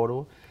in the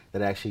portal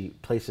that actually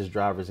places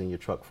drivers in your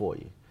truck for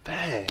you.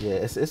 Dang. Yeah,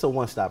 it's a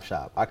one-stop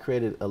shop. I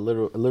created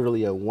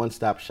literally a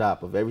one-stop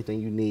shop of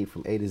everything you need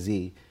from A to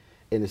Z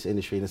in this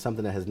industry, and it's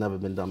something that has never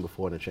been done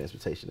before in the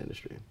transportation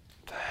industry.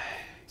 Dang.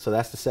 So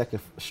that's the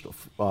second that's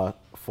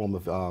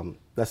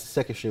the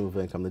second stream of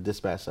income, the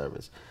dispatch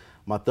service.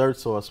 My third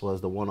source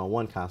was the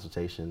one-on-one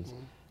consultations,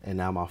 and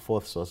now my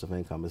fourth source of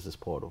income is this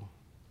portal.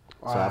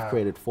 So Wow. I've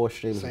created 4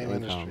 streams Same of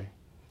income industry.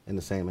 in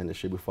the same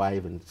industry before I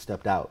even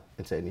stepped out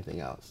into anything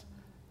else.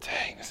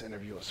 Dang, this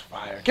interview was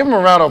fire. Give him a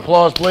round of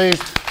applause, please.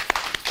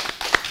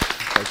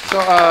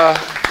 So,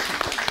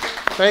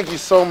 thank you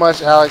so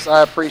much, Alex.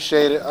 I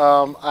appreciate it.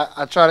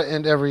 I try to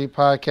end every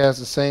podcast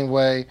the same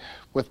way,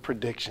 with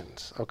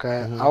predictions,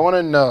 okay? I want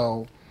to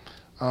know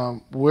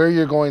where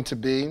you're going to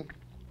be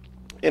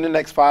in the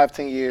next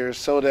 5-10 years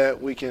so that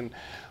we can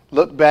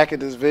look back at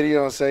this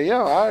video and say,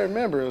 yo, I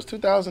remember it was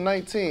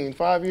 2019,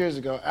 5 years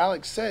ago.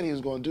 Alex said he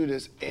was going to do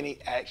this, and he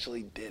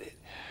actually did it.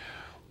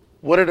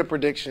 What are the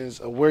predictions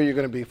of where you're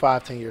going to be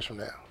 5-10 years from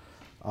now?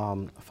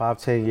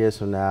 5-10 years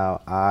from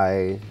now,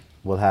 I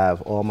will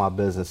have all my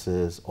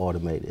businesses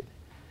automated.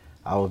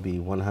 I will be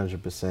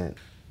 100%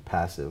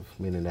 passive,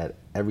 meaning that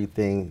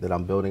everything that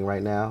I'm building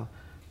right now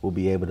will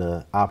be able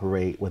to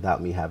operate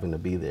without me having to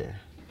be there.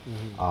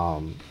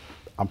 I'm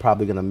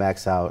probably going to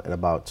max out at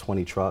about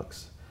 20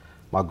 trucks.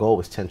 My goal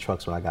was 10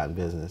 trucks when I got in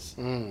business.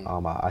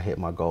 I hit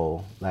my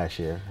goal last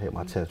year, hit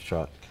my 10th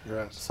truck.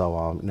 Congrats.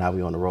 So now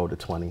we're on the road to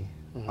 20.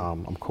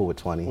 I'm cool with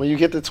 20. When you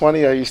get to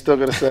 20, are you still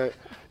going to say,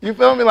 you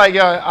feel me? Like,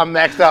 yo, I'm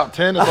maxed out.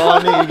 10 is all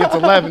I need. You get to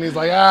 11. He's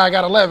like, I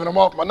got 11. I'm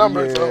off my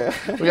number. So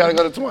we got to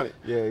go to 20.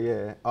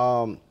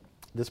 Yeah.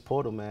 This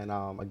portal, man,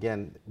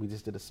 again, we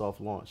just did a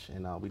soft launch,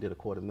 and we did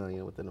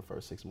 $250,000 within the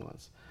first 6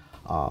 months.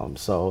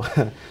 So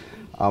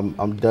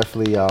I'm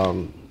definitely,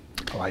 I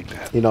like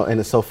that. you know, and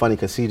it's so funny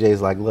because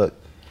CJ's like, look,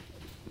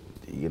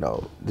 you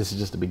know, this is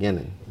just the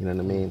beginning. You know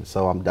what I mean?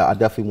 So I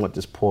definitely want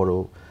this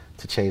portal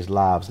to change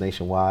lives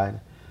nationwide.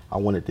 I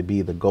want it to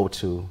be the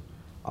go-to.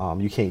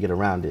 You can't get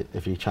around it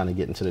if you're trying to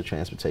get into the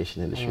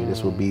transportation industry.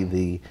 This will be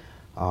the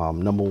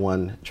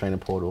 #1 training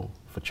portal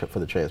for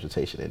the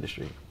transportation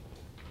industry.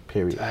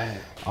 Period.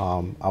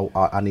 I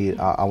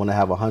want to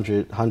have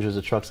hundreds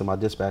of trucks in my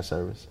dispatch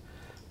service,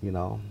 you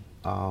know,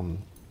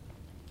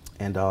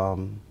 and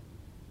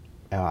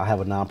I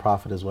have a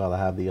nonprofit as well. I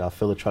have the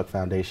Fill a Truck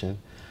Foundation.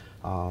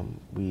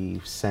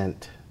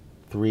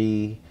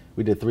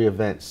 We did 3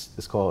 events.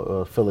 It's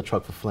called Fill a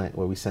Truck for Flint,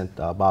 where we sent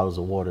bottles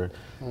of water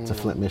to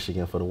Flint,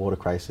 Michigan for the water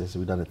crisis.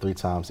 We've done it 3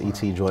 times. ET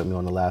joined me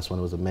on the last one.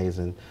 It was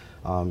amazing.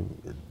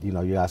 You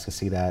know, you guys can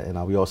see that.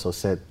 And we also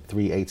sent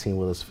 3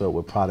 18-wheelers filled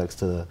with products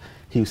to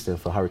Houston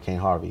for Hurricane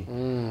Harvey.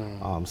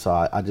 So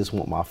I just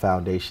want my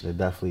foundation to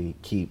definitely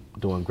keep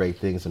doing great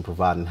things and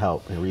providing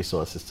help and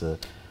resources to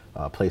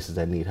places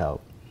that need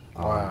help.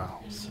 Wow.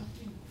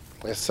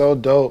 It's so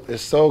dope.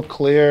 It's so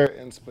clear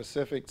and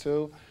specific,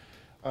 too.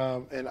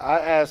 And I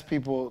ask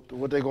people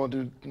what they're going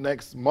to do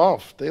next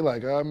month. They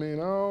like,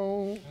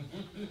 oh,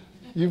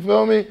 you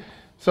feel me?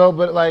 So,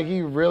 but like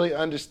he really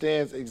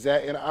understands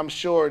exactly, and I'm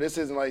sure this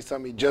isn't like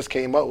something he just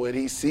came up with.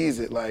 He sees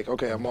it like,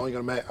 okay, I'm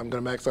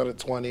gonna max out at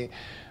 20,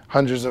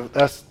 hundreds of.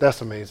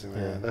 That's amazing,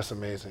 man. Yeah. That's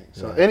amazing.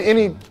 So,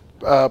 any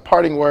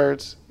parting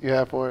words you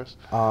have for us?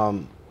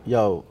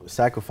 Yo,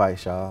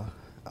 sacrifice, y'all.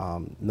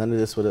 None of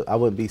this I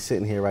wouldn't be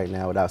sitting here right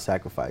now without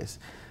sacrifice.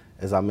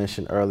 As I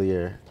mentioned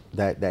earlier,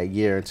 that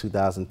year in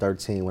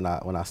 2013 when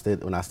I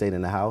stayed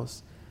in the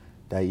house,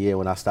 that year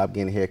when I stopped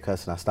getting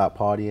haircuts and I stopped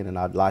partying and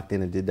I locked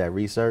in and did that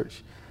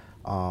research,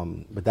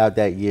 without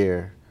that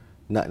year,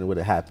 nothing would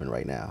have happened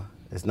right now.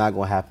 It's not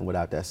going to happen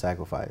without that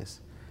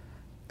sacrifice.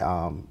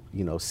 You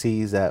know,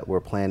 seeds that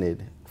were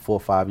planted 4 or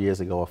 5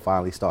 years ago are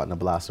finally starting to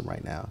blossom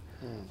right now.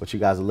 What you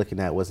guys are looking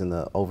at wasn't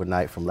the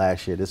overnight from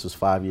last year. This was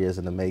 5 years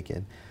in the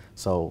making.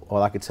 So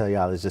all I can tell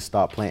y'all is just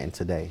start planting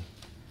today.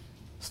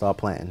 Start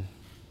planting.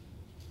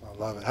 I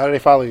love it. How do they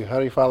follow you? How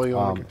do you follow you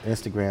on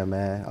Instagram,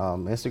 man?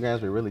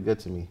 Instagram's been really good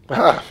to me.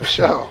 For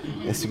sure.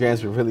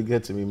 Instagram's been really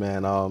good to me,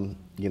 man.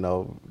 You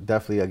know,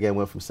 definitely, again,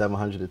 went from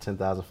 700 to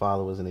 10,000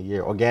 followers in a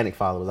year. Organic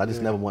followers. I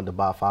just never wanted to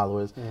buy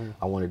followers.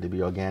 I wanted to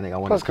be organic.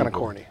 That's kind of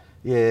corny.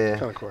 Yeah.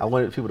 Kinda corny. I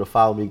wanted people to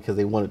follow me because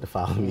they wanted to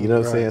follow me. You know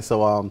what I'm saying?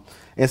 So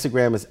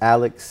Instagram is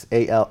Alex,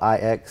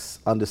 ALIX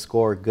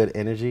 _good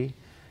energy.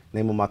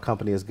 Name of my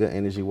company is Good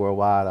Energy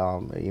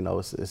Worldwide. You know,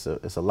 it's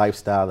a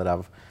lifestyle that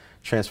I've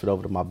transferred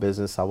over to my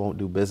business. I won't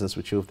do business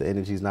with you if the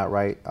energy's not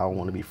right. I don't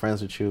want to be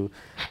friends with you.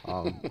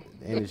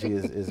 Energy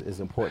is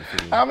important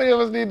for me. How many of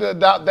us need to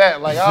adopt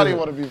that? Like, I don't even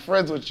want to be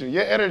friends with you.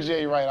 Your energy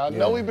ain't right. I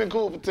know we've been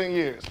cool for 10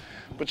 years,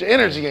 but your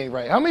energy ain't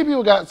right. How many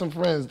people got some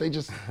friends, they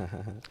just,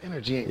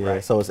 energy ain't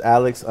right? So it's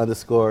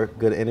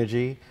Alex_Good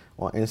Energy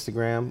on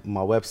Instagram.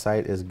 My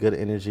website is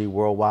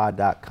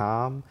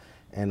goodenergyworldwide.com.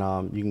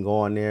 And you can go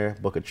on there,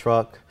 book a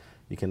truck.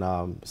 You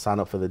can sign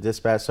up for the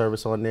dispatch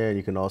service on there. And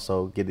you can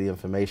also get the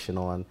information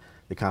on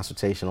the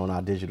consultation on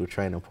our digital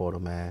training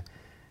portal, man.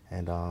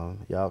 And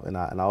and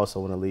I also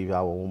want to leave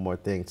y'all with one more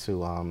thing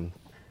too.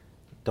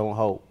 Don't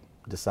hope,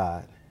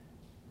 decide.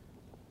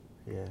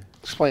 Yeah.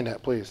 Explain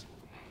that, please.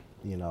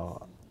 You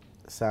know,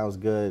 it sounds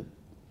good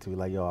to be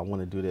like, yo, I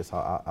want to do this.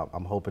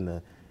 I'm hoping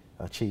to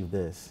achieve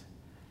this.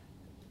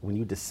 When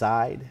you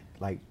decide,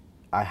 like,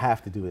 I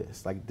have to do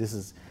this. Like,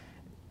 there's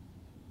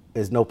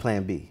no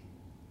plan B.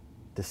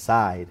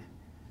 Decide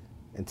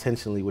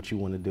intentionally what you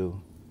want to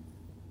do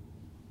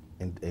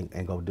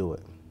and go do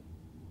it.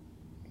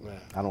 Man.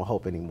 I don't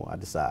hope anymore. I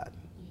decide.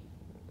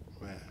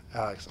 Man,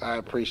 Alex, I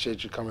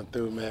appreciate you coming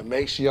through, man.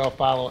 Make sure y'all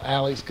follow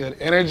Alex Good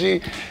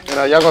Energy.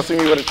 And y'all gonna see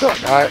me with a truck,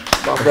 all right?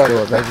 My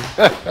brother, baby.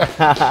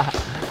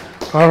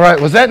 All right,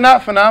 was that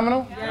not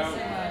phenomenal?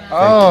 Yes,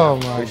 oh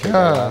my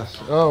gosh.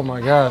 Oh my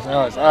gosh,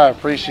 Alex, I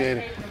appreciate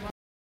it.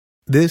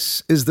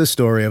 This is the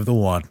story of the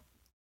one.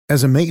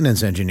 As a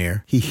maintenance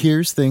engineer, he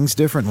hears things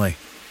differently.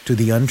 To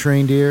the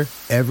untrained ear,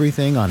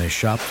 everything on his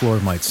shop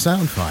floor might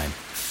sound fine,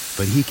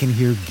 but he can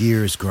hear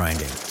gears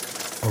grinding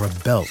or a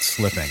belt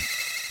slipping.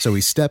 So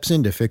he steps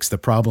in to fix the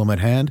problem at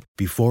hand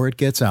before it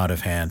gets out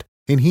of hand.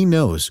 And he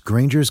knows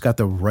Grainger's got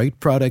the right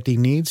product he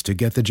needs to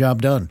get the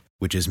job done,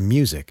 which is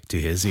music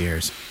to his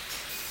ears.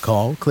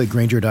 Call, click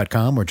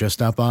Grainger.com, or just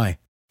stop by.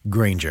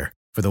 Grainger,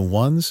 for the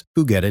ones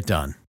who get it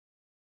done.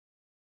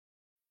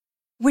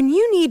 When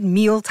you need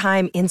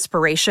mealtime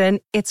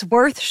inspiration, it's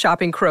worth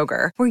shopping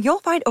Kroger, where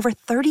you'll find over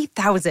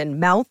 30,000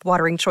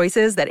 mouth-watering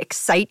choices that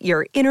excite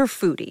your inner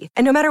foodie.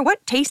 And no matter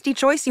what tasty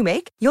choice you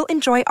make, you'll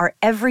enjoy our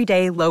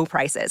everyday low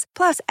prices,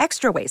 plus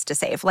extra ways to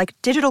save, like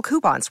digital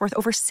coupons worth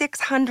over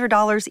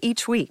 $600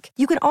 each week.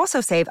 You can also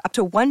save up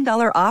to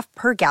 $1 off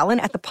per gallon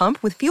at the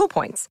pump with fuel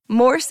points.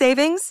 More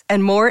savings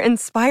and more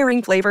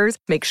inspiring flavors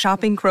make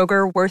shopping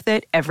Kroger worth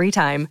it every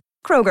time.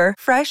 Kroger,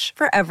 fresh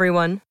for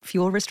everyone.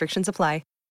 Fuel restrictions apply.